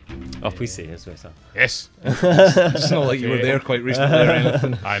 Oh, please say it's West Ham. Yes. It's not like you were there quite recently or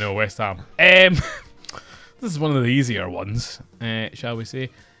anything. I know, West Ham. This is one of the easier ones, shall we say.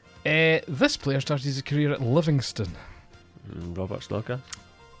 This player started his career at Livingston. Robert Snodgrass.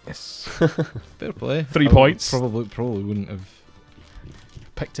 Yes. Fair play. 3 I points. Probably wouldn't have.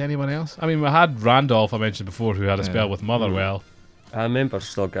 Picked anyone else? I mean, we had Randolph, I mentioned before, who had a spell Yeah. with Motherwell. I remember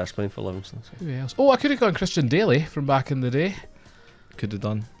Snodgrass playing for Livingston. So. Who else? Oh, I could have gone Christian Daly from back in the day. Could have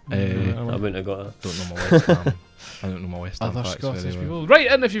done. I wouldn't have got that. Don't know my West Ham. I don't know my West Ham Other facts Scottish very well. people.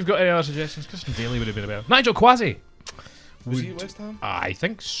 Right in if you've got any other suggestions. Christian Daly would have been about. Nigel Quasi. Was he at West Ham? I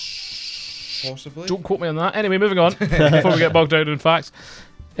think Possibly. Don't quote me on that. Anyway, moving on before we get bogged down in facts.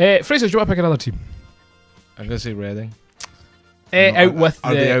 Fraser, do you want to pick another team? I'm going to say Reading. Out with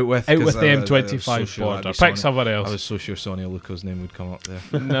Are they out with? the 'Cause I was M25 so sure border. that'd be Pick Sonia. someone I else. was so sure Sonia Luco's name would come up there.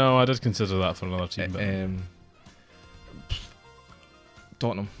 No, I did consider that for another team. But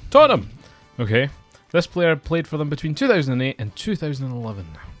Tottenham. Tottenham. Okay. This player played for them between 2008 and 2011.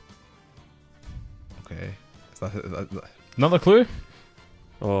 Okay. Is that- Another clue?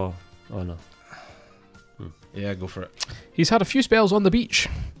 Oh no. yeah, go for it. He's had a few spells on the beach.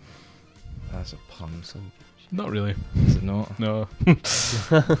 That's a pun. Not really. Is it not? No.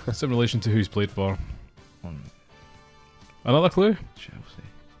 It's in relation to who's played for. Another clue? Chelsea.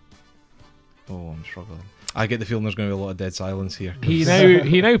 Oh, I'm struggling. I get the feeling there's going to be a lot of dead silence here. He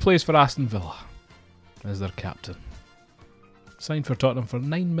now plays for Aston Villa as their captain. Signed for Tottenham for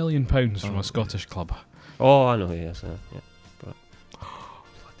 £9 million from a Scottish club. Oh, I know who he is. Yeah.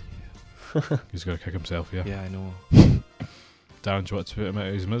 He's got to kick himself, yeah. Yeah, I know. Darren, do you want to put him out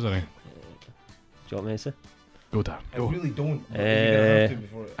of his misery? Do you want me to say? Go, Darren. I really don't.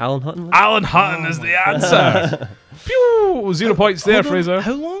 Alan Hutton. Alan Hutton is the answer. Pew! 0 points there, Hold on, Fraser.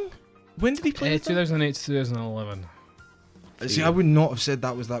 How long? When did he play? with them? 2008 to 2011. See, I would not have said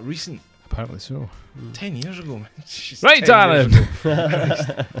that was that recent. Apparently so. 10 years ago, man. Jeez, Right, 10 years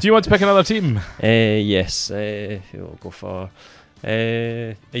Darren. ago. Do you want to pick another team? Yes. We'll go for.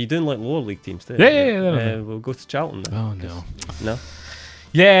 Are you doing like lower league teams too? Yeah. We'll go to Charlton then. Oh, no. No.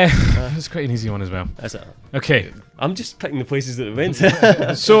 Yeah, it's quite an easy one as well. Is it? Okay, I'm just picking the places that they went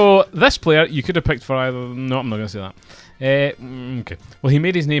to. so this player you could have picked for either. No, I'm not going to say that. Okay. Well, he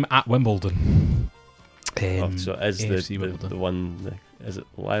made his name at Wimbledon. So is AFC the Wimbledon. one? Is it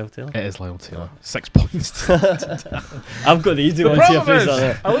Lyle Taylor? It is Lyle Taylor. 6 points. I've got the easy The one to your problem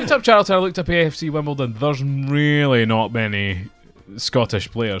face. is, I looked up Charlton, I looked up AFC Wimbledon. There's really not many Scottish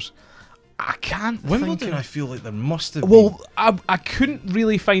players. I can't Wimbledon, think I of... feel like there must have been. Well, I couldn't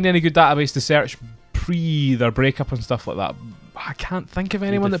really find any good database to search pre their breakup and stuff like that. I can't think of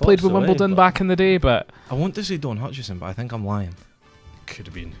anyone You'd that played have with thought so, Wimbledon but- back in the day, but... I want to say Don Hutchison, but I think I'm lying. Could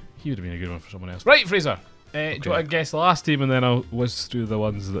have been. He would have been a good one for someone else. Right, Fraser. Do you want to guess the last team and then I'll whiz through the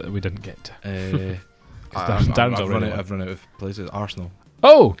ones that we didn't get to? Darren's already won. I've run out of places. Arsenal.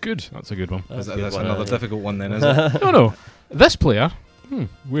 Oh, good. That's a good one. That's a good one, another yeah. difficult one then, is it? No. This player,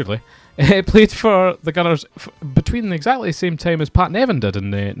 weirdly, played for the Gunners between exactly the same time as Pat Nevin did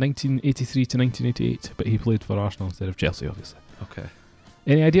in 1983 to 1988, but he played for Arsenal instead of Chelsea, obviously. Okay.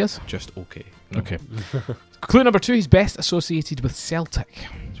 Any ideas? Just okay. No. Okay. Clue number 2, he's best associated with Celtic.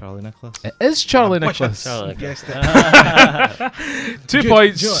 Charlie Nicholas. It is Charlie Nicholas. Charlie. Guessed it. 2 Do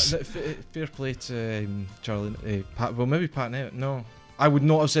points. you know what? Fair play to Charlie. Pat, well, maybe Pat Nevin. No. I would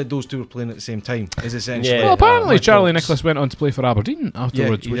not have said those two were playing at the same time. Is essentially. Yeah. Well, apparently my Charlie thoughts. Nicholas went on to play for Aberdeen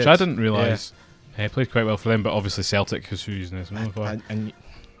afterwards, he which did. I didn't realise. He played quite well for them, but obviously Celtic is who he's known for. And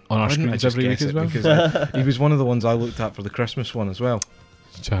On our why didn't I screens just every week guess as it? well. Because he was one of the ones I looked at for the Christmas one as well.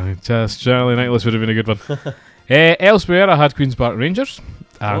 Charlie Nicholas would have been a good one. Elsewhere, I had Queen's Park Rangers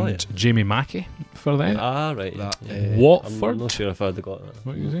and yeah. Jamie Mackey for them. Right. That, Watford. I'm not sure if I'd have got that.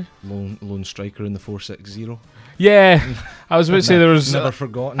 What you say? Lone striker in the 4-6-0. Yeah, I was about to say there was. Never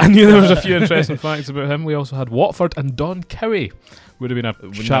forgotten. I knew there was a few interesting facts about him. We also had Watford and Don Cowie would have been a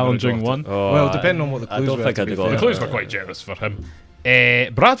Would never challenging have got one. Oh, Well, depending on what the I clues don't were, think to I'd be have got fair. The that. clues were quite generous for him.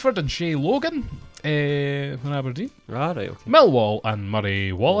 Bradford and Shea Logan from Aberdeen. Ah, right, okay. Millwall and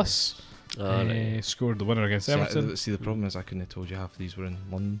Murray Wallace Ah, right. scored the winner against Everton. See, the problem is I couldn't have told you half of these were in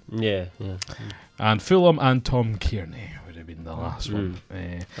London. Yeah. And Fulham and Tom Kearney would have been the last one.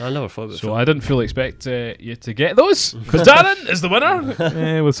 I never thought about So I didn't fully expect you to get those, because Darren is the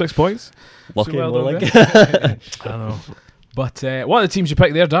winner with 6 points. Lucky, So well more done, like. I know. But one of the teams you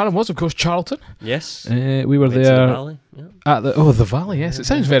picked there, Darren, was of course Charlton. Yes. We were Went to the there Valley, yeah. at the Valley. Yes, it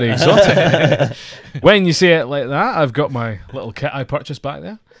sounds very exotic. When you say it like that, I've got my little kit I purchased back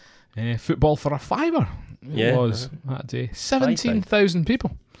there. Football for a fiver. It was that day. 17,000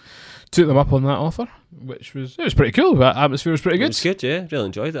 people took them up on that offer, which was pretty cool. That atmosphere was pretty It good. was good, yeah. Really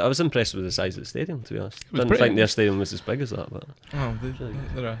enjoyed it. I was impressed with the size of the stadium, to be honest. was Didn't pretty- think their stadium was as big as that, but Oh,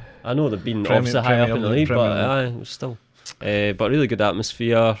 they're I know they've been Premier- obviously high up in the Premier league, League, but Premier it was still. But really good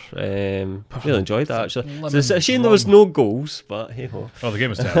atmosphere. Really enjoyed that actually. Lemon It's a shame there was no goals, but hey ho. Oh, the game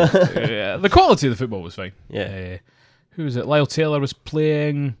was terrible. Yeah, the quality of the football was fine. Yeah. Who was it? Lyle Taylor was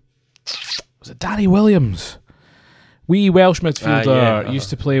playing. Was it Danny Williams? Wee Welsh midfielder used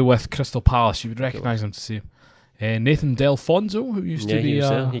to play with Crystal Palace. You would recognise him to see him. Nathan Delfonso, who used to Yeah, he be was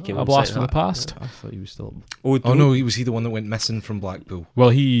there. He came a on blast second from the past. I thought he was still. Oh Oh no, was he the one that went missing from Blackpool? Well,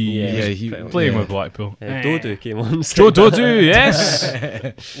 he Yeah, he pretty much. playing yeah. with Blackpool. Dodo came on. Joe Dodu,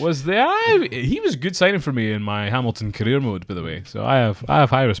 yes, was there. He was a good signing for me in my Hamilton career mode, by the way. So I have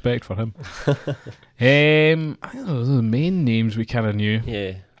high respect for him. I don't know, those are the main names we kind of knew.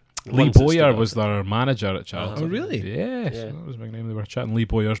 Yeah. Lee Once it Boyer stood was up. their manager at Charlton. Oh, really? Yes, Yeah. that was my name. They were chatting Lee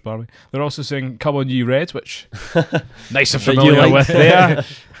Boyer's Barmy. They're also saying "Come on, ye Reds," which nice and That you familiar liked. with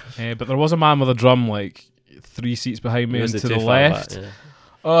there. But there was a man with a drum like 3 seats behind me It and was to the too far left. back, yeah.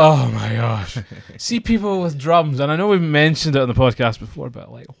 Oh my gosh! See people with drums, and I know we've mentioned it on the podcast before,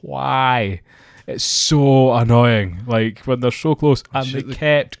 but like, why? It's so annoying. Like when they're so close and they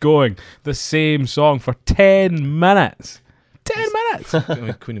kept going the same song for 10 minutes. 10 minutes. I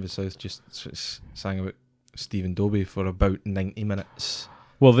mean, Queen of the South just sang about Stephen Dobie for about 90 minutes.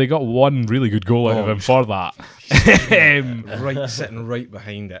 Well, they got one really good goal out of him for that. Sitting right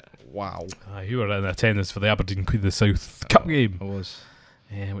behind it. Wow. You were in attendance for the Aberdeen Queen of the South Cup game, I was.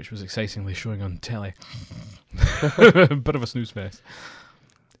 which was excitingly showing on telly. Bit of a snooze fest.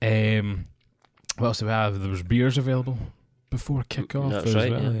 What else did we have? There was beers available before kick-off That's as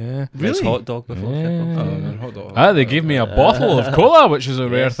right, well. Yeah. There's hot dog before Yeah. kickoff. They gave me a bottle of cola, which is a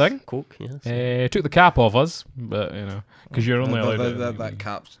rare Yes, thing. Coke, yes. Took the cap off us, but because you're only allowed that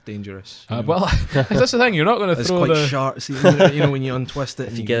cap's dangerous. well, that's the thing. You're not going to It's throw quite the. sharp. See, when you untwist it, If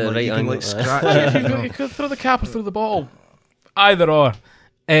and you get it right you can angle, like yeah. scratch If it. you could throw the cap or throw the bottle, either or,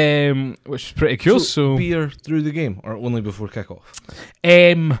 which is pretty cool. So, beer through the game, or only before kickoff?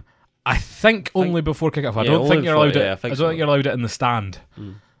 I think only before kickoff. I Yeah, don't only think you're before- allowed yeah, it. I I think don't so. think you're allowed it in the stand.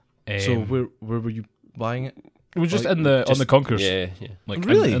 So where were you buying it? It was just like, on the concourse, Yeah, yeah. like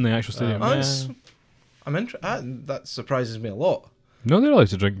Really? in the actual stadium. I'm interested. That surprises me a lot. No, they're allowed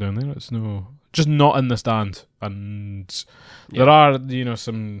to drink down there. It's just not in the stand, and there are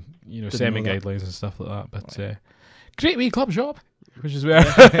some semi know that. guidelines and stuff like that. But great wee club shop, which is where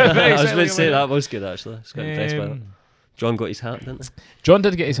I was about to say that was good actually. I was quite impressed by that. John got his hat, didn't he? John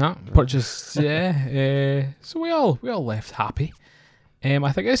did get his hat purchased. So we all left happy.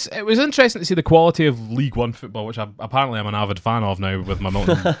 I think it was interesting to see the quality of League One football, which apparently I'm an avid fan of now with my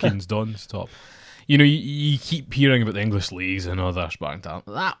Milton Keynes Dons top. You keep hearing about the English leagues and other Spartan talent.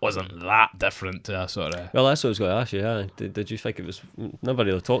 That wasn't that different to a sort of. Well, that's what I was going to ask you. Yeah, did you think it was? Never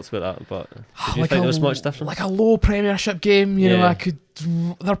really talked about that, but did you Like think a- there was much different? Like a low Premiership game, you know,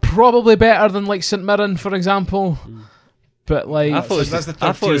 Yeah. they're probably better than like St Mirren, for example. But like, I thought it was that's the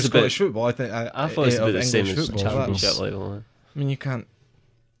I third thought it tier of was a bit- Scottish football. I think. I thought it was of about the same English as football. Championship That's- level. I mean, you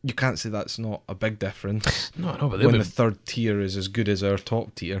can't say that's not a big difference. no, but When the third tier is as good as our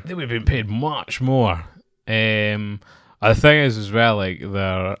top tier. they would have been paid much more. The thing is as well, like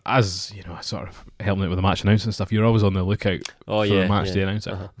they're, as you know, sort of helping out with the match announcing and stuff. You're always on the lookout Oh for yeah, the match yeah. day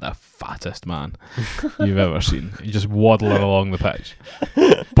announcer, Uh-huh. the fattest man you've ever seen. He's just waddling along the pitch.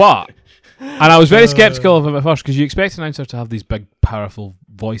 But, and I was very sceptical of him at first because you expect an announcer to have these big, powerful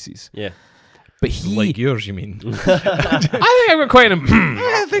voices. Yeah. But he, Like yours, you mean? I think I've got quite an.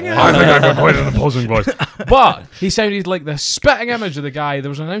 I think I've got quite an imposing voice. But he sounded like the spitting image of the guy. There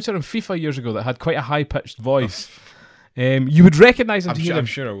was an announcer in FIFA years ago that had quite a high pitched voice. You would recognise him to hear him. I'm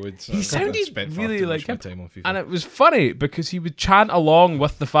sure I would. He sounded spent far really too like much him. time on FIFA. And it was funny because he would chant along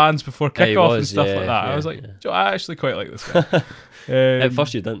with the fans before Yeah, he kickoff and was, stuff yeah, like that. I yeah, was like, yeah. Joe, I actually quite like this guy. At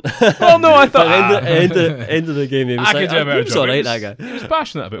first you didn't. Well, no, I thought But end of the game, he was I like, could do a better he was job. alright, He that was- guy. He was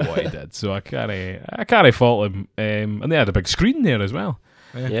passionate about what he did, so I can't fault him. And they had a big screen there as well,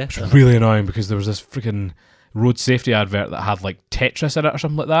 Yeah. which was really annoying because there was this freaking road safety advert that had like Tetris in it or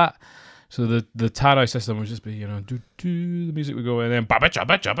something like that. So the Tannoy system would just be, do the music would go and then babba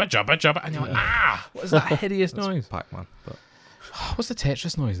jabba jabba jabba jabba, and you're like, what is that hideous noise? Pac-Man, but What's the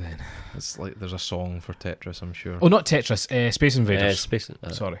Tetris noise then? it's like there's a song for Tetris, I'm sure. Oh, not Tetris, Space Invaders. Space.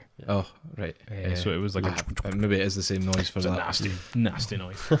 Sorry. Oh, right. So it was like Maybe it is the same noise for It's a that. nasty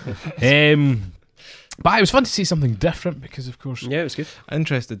noise. But it was fun to see something different because, of course, Yeah, it was good.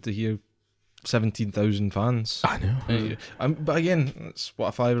 Interested to hear 17,000 fans. I know. But again, that's what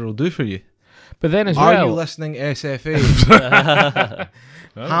a fiver will do for you. But then as Are well, you listening, SFA?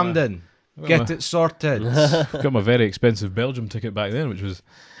 Well, Hamden, well, get it sorted. I've got my very expensive Belgium ticket back then, which was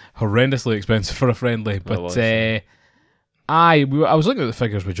horrendously expensive for a friendly. But was, I was looking at the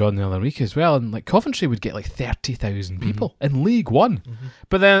figures with John the other week as well, and like Coventry would get like 30,000 people in League One.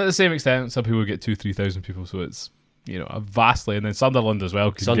 But then at the same extent, some people would get 2,000-3,000 people, so it's a vastly. And then Sunderland as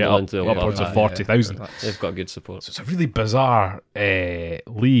well could Sunderland get will upwards love of that, 40,000. They've got good support. So it's a really bizarre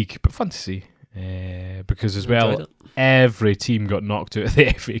league, but fun to see. Because as well, Enjoyed it. every team got knocked out of the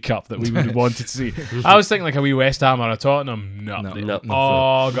FA Cup that we would have wanted to see. I was thinking like a wee West Ham or a Tottenham. No. No.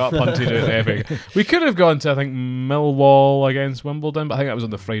 Oh, got punted out of the FA Cup. We could have gone to, I think, Millwall against Wimbledon, but I think that was on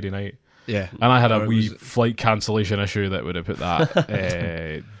the Friday night. Yeah. And I had a Or it wee was- flight cancellation issue that would have put that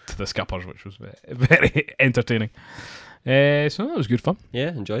to the scuppers, which was very entertaining. So that was good fun. Yeah,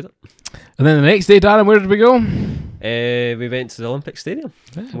 enjoyed it. And then the next day, Darren, where did we go? We went to the Olympic Stadium,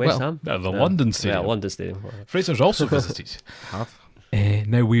 West Ham. The London Stadium. Yeah, London Stadium. Fraser's also visited. Have.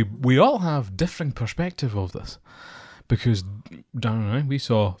 Now we all have differing perspective of this because Darren and I, we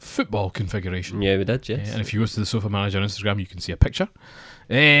saw football configuration. Yeah, we did, yes. And if you go to the Sofa Manager on Instagram, you can see a picture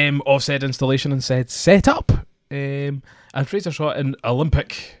of said installation and said setup. And Fraser saw it in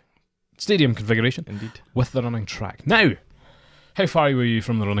Olympic Stadium configuration Indeed. with the running track. Now, how far were you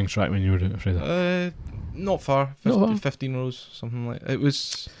from the running track when you were doing it, Fraser? Not far. Not 15, far. 15 rows, something like it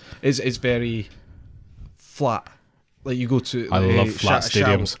was. It's very flat. Like you go to. I the love flat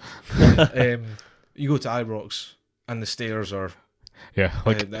stadiums. You go to Ibrox and the stairs are. Yeah,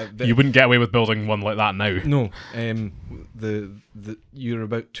 like the- you wouldn't get away with building one like that now. No, the you're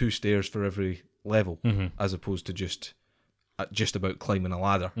about 2 stairs for every level, as opposed to just about climbing a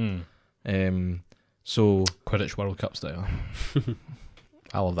ladder. So Quidditch World Cup style.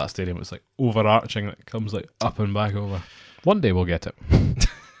 I love that stadium. It's like overarching. It comes like up and back over. One day we'll get it.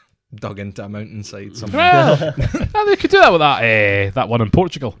 dug into a mountainside somewhere. Well, they could do that with that one in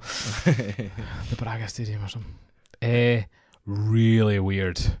Portugal, the Braga Stadium or something. Really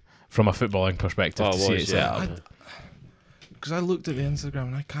weird from a footballing perspective Oh, to it see was, it set yeah. up. Because I looked at the Instagram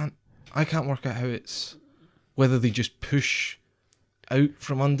and I can't work out how it's whether they just push out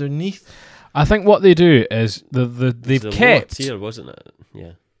from underneath. I think what they do is they've The lower kept tier, wasn't it?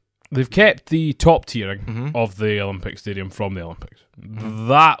 Yeah. they've kept the top tiering Mm-hmm. of the Olympic Stadium from the Olympics.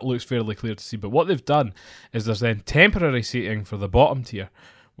 That looks fairly clear to see. But what they've done is there's then temporary seating for the bottom tier,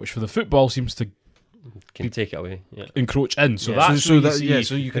 which for the football seems to Can take it away. Yeah. encroach in. So Yeah. that's so where that you see,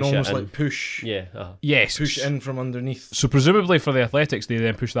 so you can push it almost in. like push Yeah. yes, push in from underneath. So presumably for the athletics, they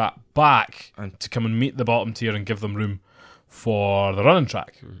then push that back And- to come and meet the bottom tier and give them room for the running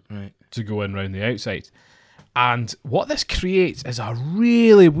track Right. to go in round the outside. And what this creates is a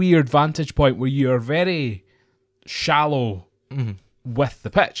really weird vantage point where you're very shallow with the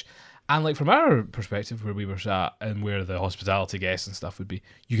pitch. And like from our perspective, where we were sat and where the hospitality guests and stuff would be,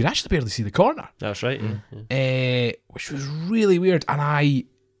 you could actually barely see the corner, That's right. Yeah. which was really weird. And I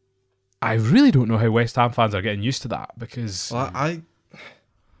really don't know how West Ham fans are getting used to that because Well, I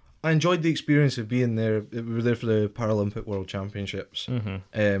enjoyed the experience of being there. We were there for the Paralympic World Championships.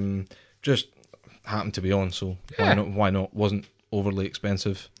 Just happened to be on, so Yeah. why not? Wasn't overly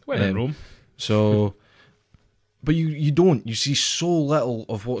expensive. when in Rome. So, but you don't. You see so little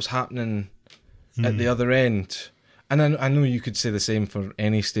of what's happening at the other end. And I know you could say the same for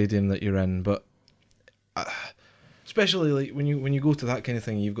any stadium that you're in, but especially like when you go to that kind of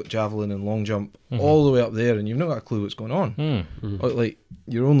thing, you've got javelin and long jump all the way up there, and you've not got a clue what's going on. Like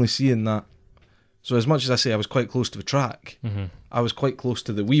you're only seeing that. So as much as I say I was quite close to the track, I was quite close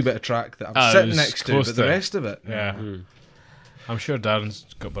to the wee bit of track that I'm sitting was next to, close but the to- rest of it, Yeah. I'm sure Darren's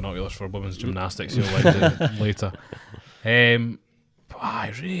got binoculars for women's gymnastics he'll like to later.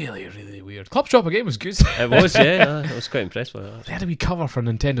 Really, really weird. Club Shop again was good. It was, yeah. I was quite impressed with that. They had a wee cover for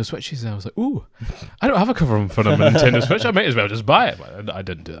Nintendo Switches and I was like, ooh, I don't have a cover for a Nintendo Switch. I might as well just buy it. But I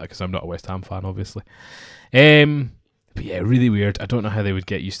didn't do that because I'm not a West Ham fan, obviously. But yeah, really weird. I don't know how they would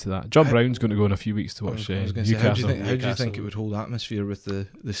get used to that. John Brown's going to go in a few weeks to I watch was going to say, how do Newcastle. you think it would hold atmosphere with the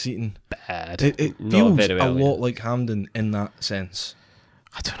seating? Bad. It Not feels very well, a lot yeah. like Hampden in that sense.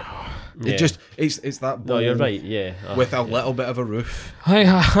 I don't know. Yeah. It just it's that No, you're bowl right. Yeah. with a yeah. little bit of a roof, I and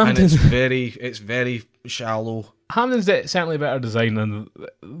Hampden's, it's very shallow. Hampden's certainly better design than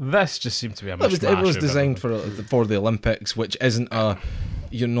this. Just seemed to be a It was mishmash of designed everything. for the Olympics, which isn't a.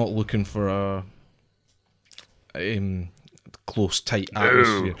 You're not looking for a close, tight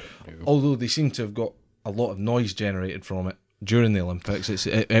atmosphere. Although they seem to have got a lot of noise generated from it during the Olympics.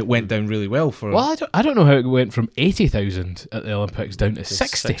 It went down really well for. Well, I don't know how it went from 80,000 at the Olympics down to It was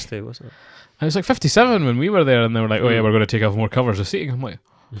 60. 60, wasn't it? And it was like 57 when we were there, and they were like, "Oh yeah, we're going to take off more covers of seating." I'm like,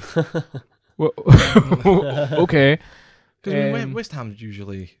 well, "Okay, Because Um, West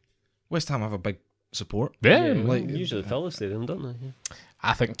Ham have a big support. yeah." like- usually fill the stadium, don't they? Yeah.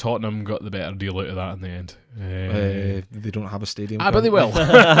 I think Tottenham got the better deal out of that in the end. They don't have a stadium. But they will.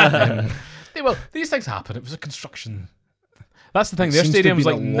 currently. They will. These things happen. It was a construction. That's the thing. It Their seems to stadium's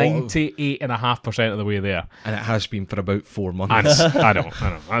be like a lot of- 98.5% of the way there. And it has been for about 4 months. I know.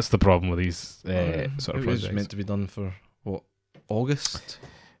 That's the problem with these sort of It was projects. meant to be done for what, August?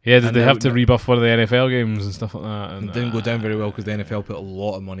 Yeah, did and they then have to it- rebuff one of the NFL games and stuff like that? And It didn't go down very well because the NFL put a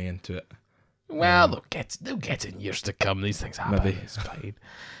lot of money into it. Well, they'll get in years to come. These things happen. Maybe. It's fine.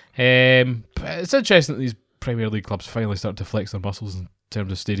 But it's interesting that these Premier League clubs finally start to flex their muscles in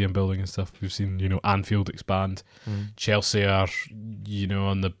terms of stadium building and stuff. We've seen, Anfield expand. Chelsea are,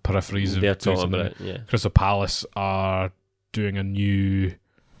 on the peripheries of They're doing talking something. about it. Yeah. Crystal Palace are doing a new.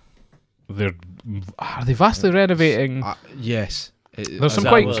 Are they vastly renovating? Yes. There's some Is that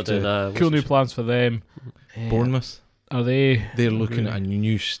quite what they're doing, cool new Worcestershire? plans for them. Bournemouth. Are they? They're looking at a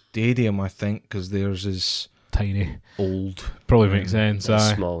new stadium, I think, because theirs is Tiny. old. Probably makes sense.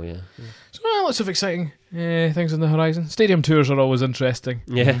 It's aye. small, yeah. So lots of exciting things on the horizon. Stadium tours are always interesting.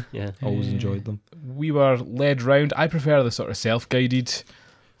 Yeah, yeah. Always enjoyed them. We were led round. I prefer the sort of self-guided. Thing.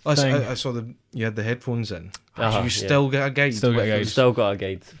 I saw you had the headphones in. Uh-huh, you still get a guide. Still get a with guide. us? Still got a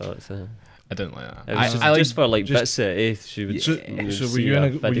guide for it. So. I didn't like that. It was I just for like just- bits of it. She would. So, you would so were see you in a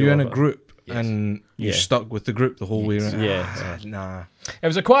video of it. group Yes. and you Yeah. stuck with the group the whole way Yes. around? Yeah. Nah. It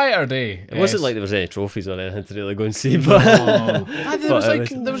was a quieter day. It wasn't yes. like there was any trophies or anything to really go and see, but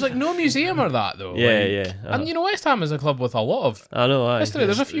There was like no museum or that though. yeah, like- yeah. And West Ham is a club with a lot of I know. Aye. history.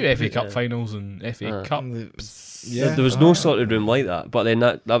 There's a few FA Cup Yeah. finals and FA Cup. There was no sort of room like that, but then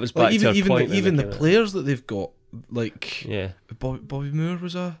that was back Like to our even point. when even we the came players that they've got, like in. Yeah, Bobby Moore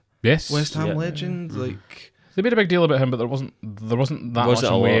was a Yes, West Ham Yeah. legend. Like they made a big deal about him, but there wasn't that Wasn't much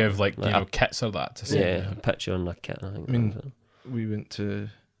in a way lot. of like Like, kits or that to see. yeah. Picture on the kit. I think. I mean, that was it. we went to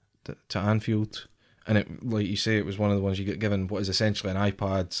Anfield, and it, like you say, it was one of the ones you get given what is essentially an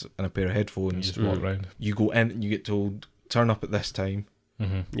iPad and a pair of You headphones. just walk around. You go in and you get told turn up at this time.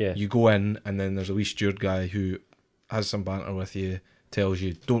 Mm-hmm. Yeah, You go in, and then there's a wee steward guy who has some banter with you, tells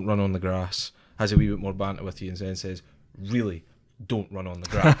you don't run on the grass, has a wee bit more banter with you, and then says, really, don't run on the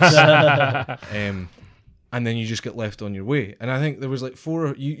grass. And then you just get left on your way. And I think there was like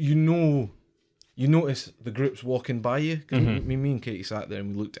you notice the groups walking by you. 'Cause Mhm. me and Katie sat there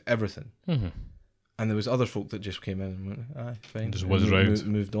and we looked at everything. Mm-hmm. And there was other folk that just came in and went, aye, fine. Just and whizzed round.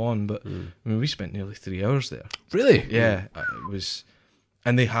 moved on. But I mean, we spent nearly 3 hours there. Really? Yeah, it was,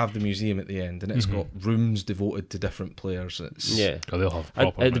 and they have the museum at the end, and it's got rooms devoted to different players. It's yeah. Oh, they'll have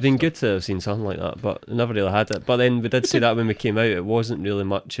It'd proper. have been good to have seen something like that, but I never really had it. But then we did say that when we came out, it wasn't really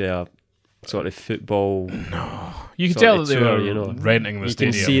much a sort of football. You could sort tell of that they tour, were renting the You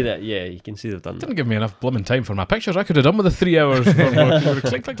stadium. can see that, yeah. You can see they've done that. Didn't give me enough blooming time for my pictures. I could have done with the 3 hours. For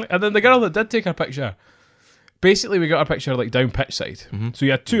click, click, click. And then the girl that did take her picture, basically we got our picture like down pitch side. Mhm. So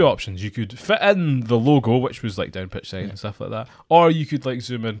you had two options. You could fit in the logo, which was like down pitch side and stuff like that, or you could like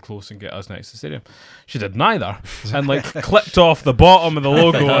zoom in close and get us next to the stadium. She did neither, and like clipped off the bottom of the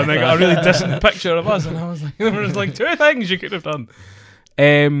logo, and then got a really distant picture of us. And I was like, there was like two things you could have done.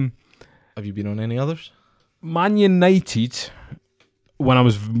 Have you been on any others? Man United, when I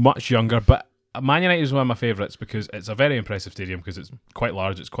was much younger, but Man United is one of my favourites because it's a very impressive stadium because it's quite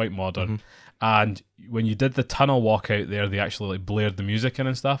large, it's quite modern, and when you did the tunnel walk out there, they actually like blared the music in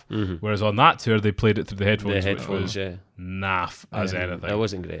and stuff. Whereas on that tour, they played it through the headphones, The which headphones, was yeah. naff as That anything.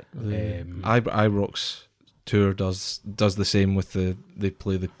 wasn't great. Ibrox tour does the same with they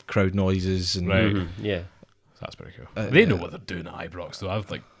play the crowd noises and Right. Yeah. That's pretty cool. Uh, They know what they're doing at Ibrox, though.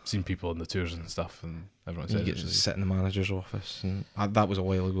 I've like seen people in the tours and stuff, and everyone you says get it's to really sit in the manager's office, and that was a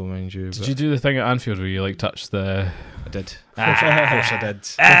while ago, mind you. Did but you do the thing at Anfield where you like touched the? I did. Of course I did.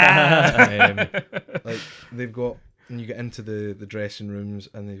 Like they've got, and you get into the dressing rooms,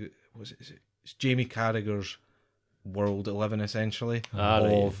 and it's Jamie Carragher's World 11 essentially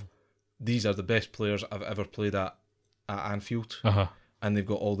Right. these are the best players I've ever played at Anfield, and they've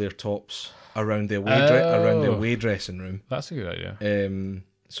got all their tops around their away dressing room. That's a good idea.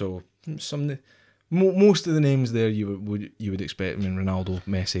 So most of the names there you would expect. I mean, Ronaldo,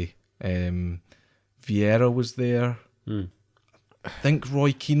 Messi, Vieira was there. I think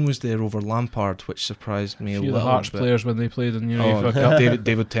Roy Keane was there over Lampard, which surprised me a A few of little the Hearts bit. players when they played in UEFA Cup.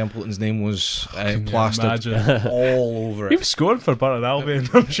 David Templeton's name was Can you plastered imagine? all over He it. was scoring for Burton Albion,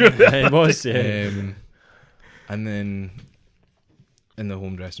 I'm sure. It was, yeah. And then in the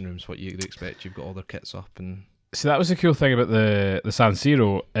home dressing rooms, what you'd expect, you've got all their kits up and See, that was the cool thing about the San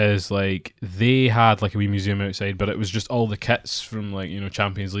Siro is like they had like a wee museum outside, but it was just all the kits from like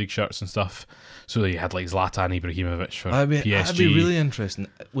Champions League shirts and stuff. So you had like Zlatan Ibrahimovic for PSG. That'd be really interesting.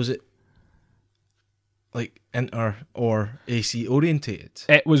 Was it like Inter or AC orientated?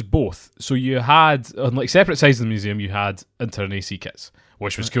 It was both. So you had on like separate sides of the museum, you had Inter and AC kits,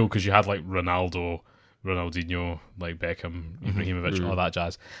 which was cool because you had like Ronaldo, Ronaldinho, like Beckham, Ibrahimovic, all that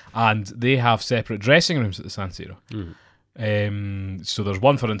jazz, and they have separate dressing rooms at the San Siro. So there's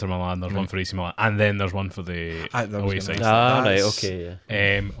one for Inter Milan, there's one for AC Milan, and then there's one for the away side. Right, okay,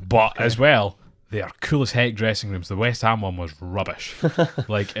 yeah. But as well, they are cool as heck dressing rooms. The West Ham one was rubbish.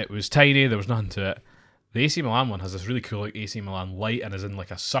 Like it was tiny, there was nothing to it. The AC Milan one has this really cool like AC Milan light and is in like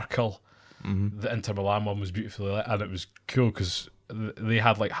a circle. The Inter Milan one was beautifully lit, and it was cool because they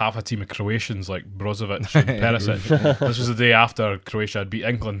had like half a team of Croatians like Brozovic and Perisic. This was the day after Croatia had beat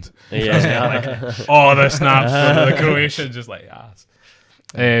England. Yeah. The snaps for the Croatians, just like ass.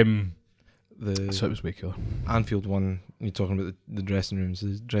 So it was way cooler. Anfield one, you're talking about the dressing rooms.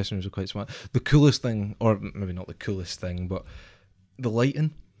 The dressing rooms are quite smart. The coolest thing, or maybe not the coolest thing, but the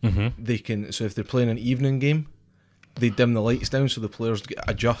lighting. They can. So if they're playing an evening game, they dim the lights down so the players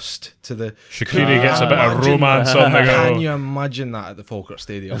adjust to the. Shaqiri gets a bit of romance on the go. Can you imagine that at the Falkirk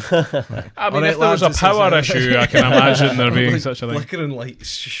Stadium? I mean, Alright, if there was lads, a power this is issue, I can imagine there being like such a thing. flickering lights,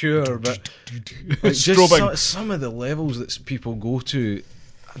 sure, but like just Strobing. some of the levels that people go to,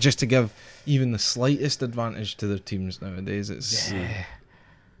 just to give even the slightest advantage to their teams nowadays. It's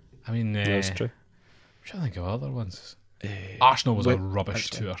I mean, That's true. I'm trying to think of other ones. Arsenal was a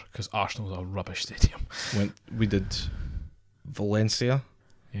rubbish tour because Arsenal was a rubbish stadium. We did Valencia.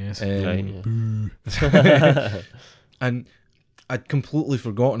 Yes. Right, yeah. And I'd completely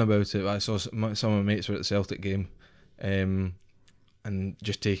forgotten about it. I saw some of my mates were at the Celtic game, and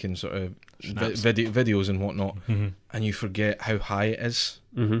just taking sort of videos and whatnot, and you forget how high it is.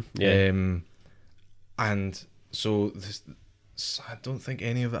 Yeah. And so I don't think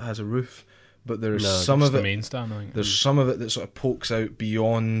any of it has a roof, but there's No, some It's of the it. main stand, I think. There's some of it that sort of pokes out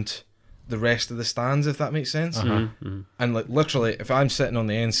beyond the rest of the stands, if that makes sense. And like literally, if I'm sitting on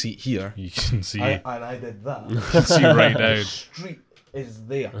the end seat here, You can see. and I did that, You can see right down. the street is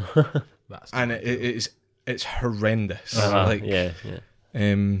there, That's and it's horrendous. Yeah.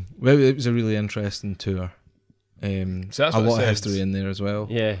 Well, it was a really interesting tour. So that's a what I lot of said. history in there as well.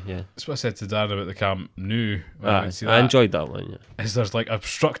 Yeah. That's what I said to Dan about the Camp Nou. when I went to see I that, enjoyed that one, yeah. is there's like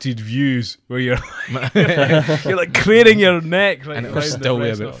obstructed views where you're you're like craning your neck right And it was around the still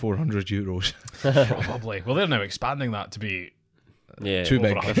rest about of €400. it. Probably. Well, they're now expanding that to be Yeah. Too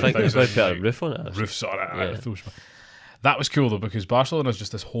big. I think they've got to put a like, roof on it. roofs on it. Yeah. Full sp- That was cool though because Barcelona's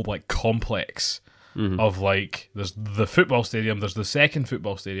just this whole like complex of like there's the football stadium, there's the second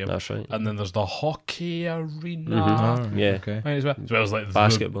football stadium, That's right. and then there's the hockey arena. Yeah. Okay. Right, as well as like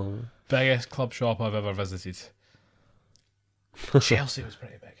Basketball. the biggest club shop I've ever visited. Chelsea was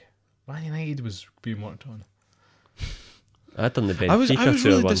pretty big. Man United was being worked on. I'd done the Benfica I was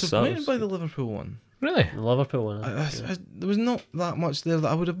tour really once. disappointed by the Liverpool one. Really? The Liverpool one. There was not that much there that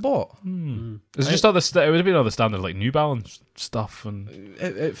I would have bought. It's just all the it would have been all the standard like New Balance stuff and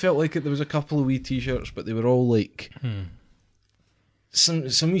It felt like there was a couple of wee t-shirts, but they were all like some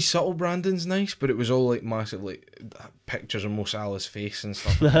wee subtle branding's nice, but it was all like massive like pictures of Mo Salah's face and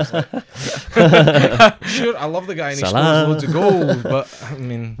stuff. And I was like, sure, I love the guy and he scores Salah. loads of goals, but I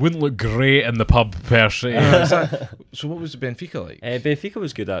mean, wouldn't look great in the pub per se. so what was the Benfica like? Benfica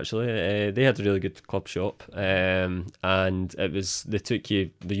was good actually. They had a really good club shop, and it was they took you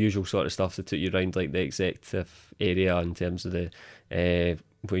the usual sort of stuff. They took you around like the executive area in terms of the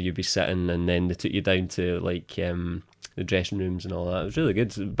where you'd be sitting, and then they took you down to like the dressing rooms and all that. It was really good.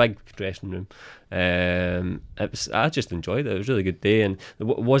 It's a big dressing room. I just enjoyed it. It was a really good day, and it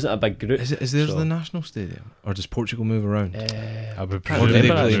wasn't a big group. Is there's so- the national stadium, or does Portugal move around? I would Or do presume they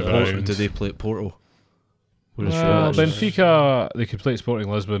remember play that in move Porto? Do they play at Porto? well, sure. Benfica they could play at Sporting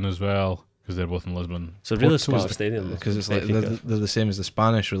Lisbon as well because they're both in Lisbon. It's a really Porto's smart the- stadium Because it's like Benfica. they're the same as the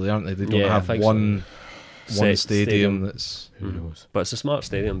Spanish, really, aren't they? They don't Yeah, I have think one one stadium that's. Who knows? But it's a smart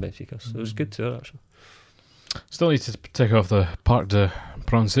stadium, Benfica. So it was a good tour, actually. Still need to tick off the Parc de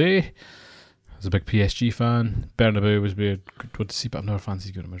France. As a big PSG fan, Bernabeu was weird, good one to see, but I've never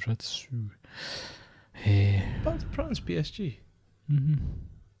fancied going to Madrid. So, Parc de France, PSG.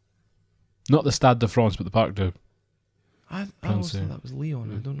 Not the Stade de France, but the Parc de. I always thought that was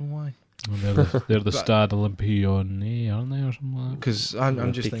Lyon. I don't know why. Well, they're the Stade Olympion, aren't they, or something like that? Because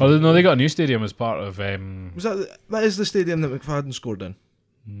I'm just thinking. Oh no, they got a new stadium as part of. Was that is the stadium that McFadden scored in?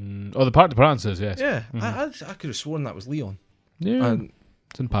 The Parc de France is, yes. Yeah, I could have sworn that was Lyon. Yeah,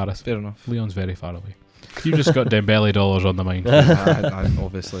 it's in Paris. Fair enough. Lyon's very far away. You just got Dembele dollars on the mind.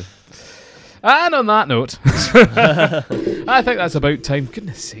 Obviously. And on that note, I think that's about time.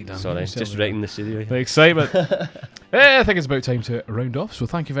 Goodness sake, Dan. Sorry, just wrecking the studio. The excitement. I think it's about time to round off. So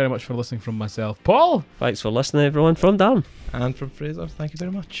thank you very much for listening from myself, Paul. Thanks for listening, everyone. From Dan. And from Fraser, thank you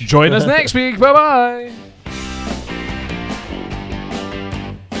very much. Join us next week. Bye-bye.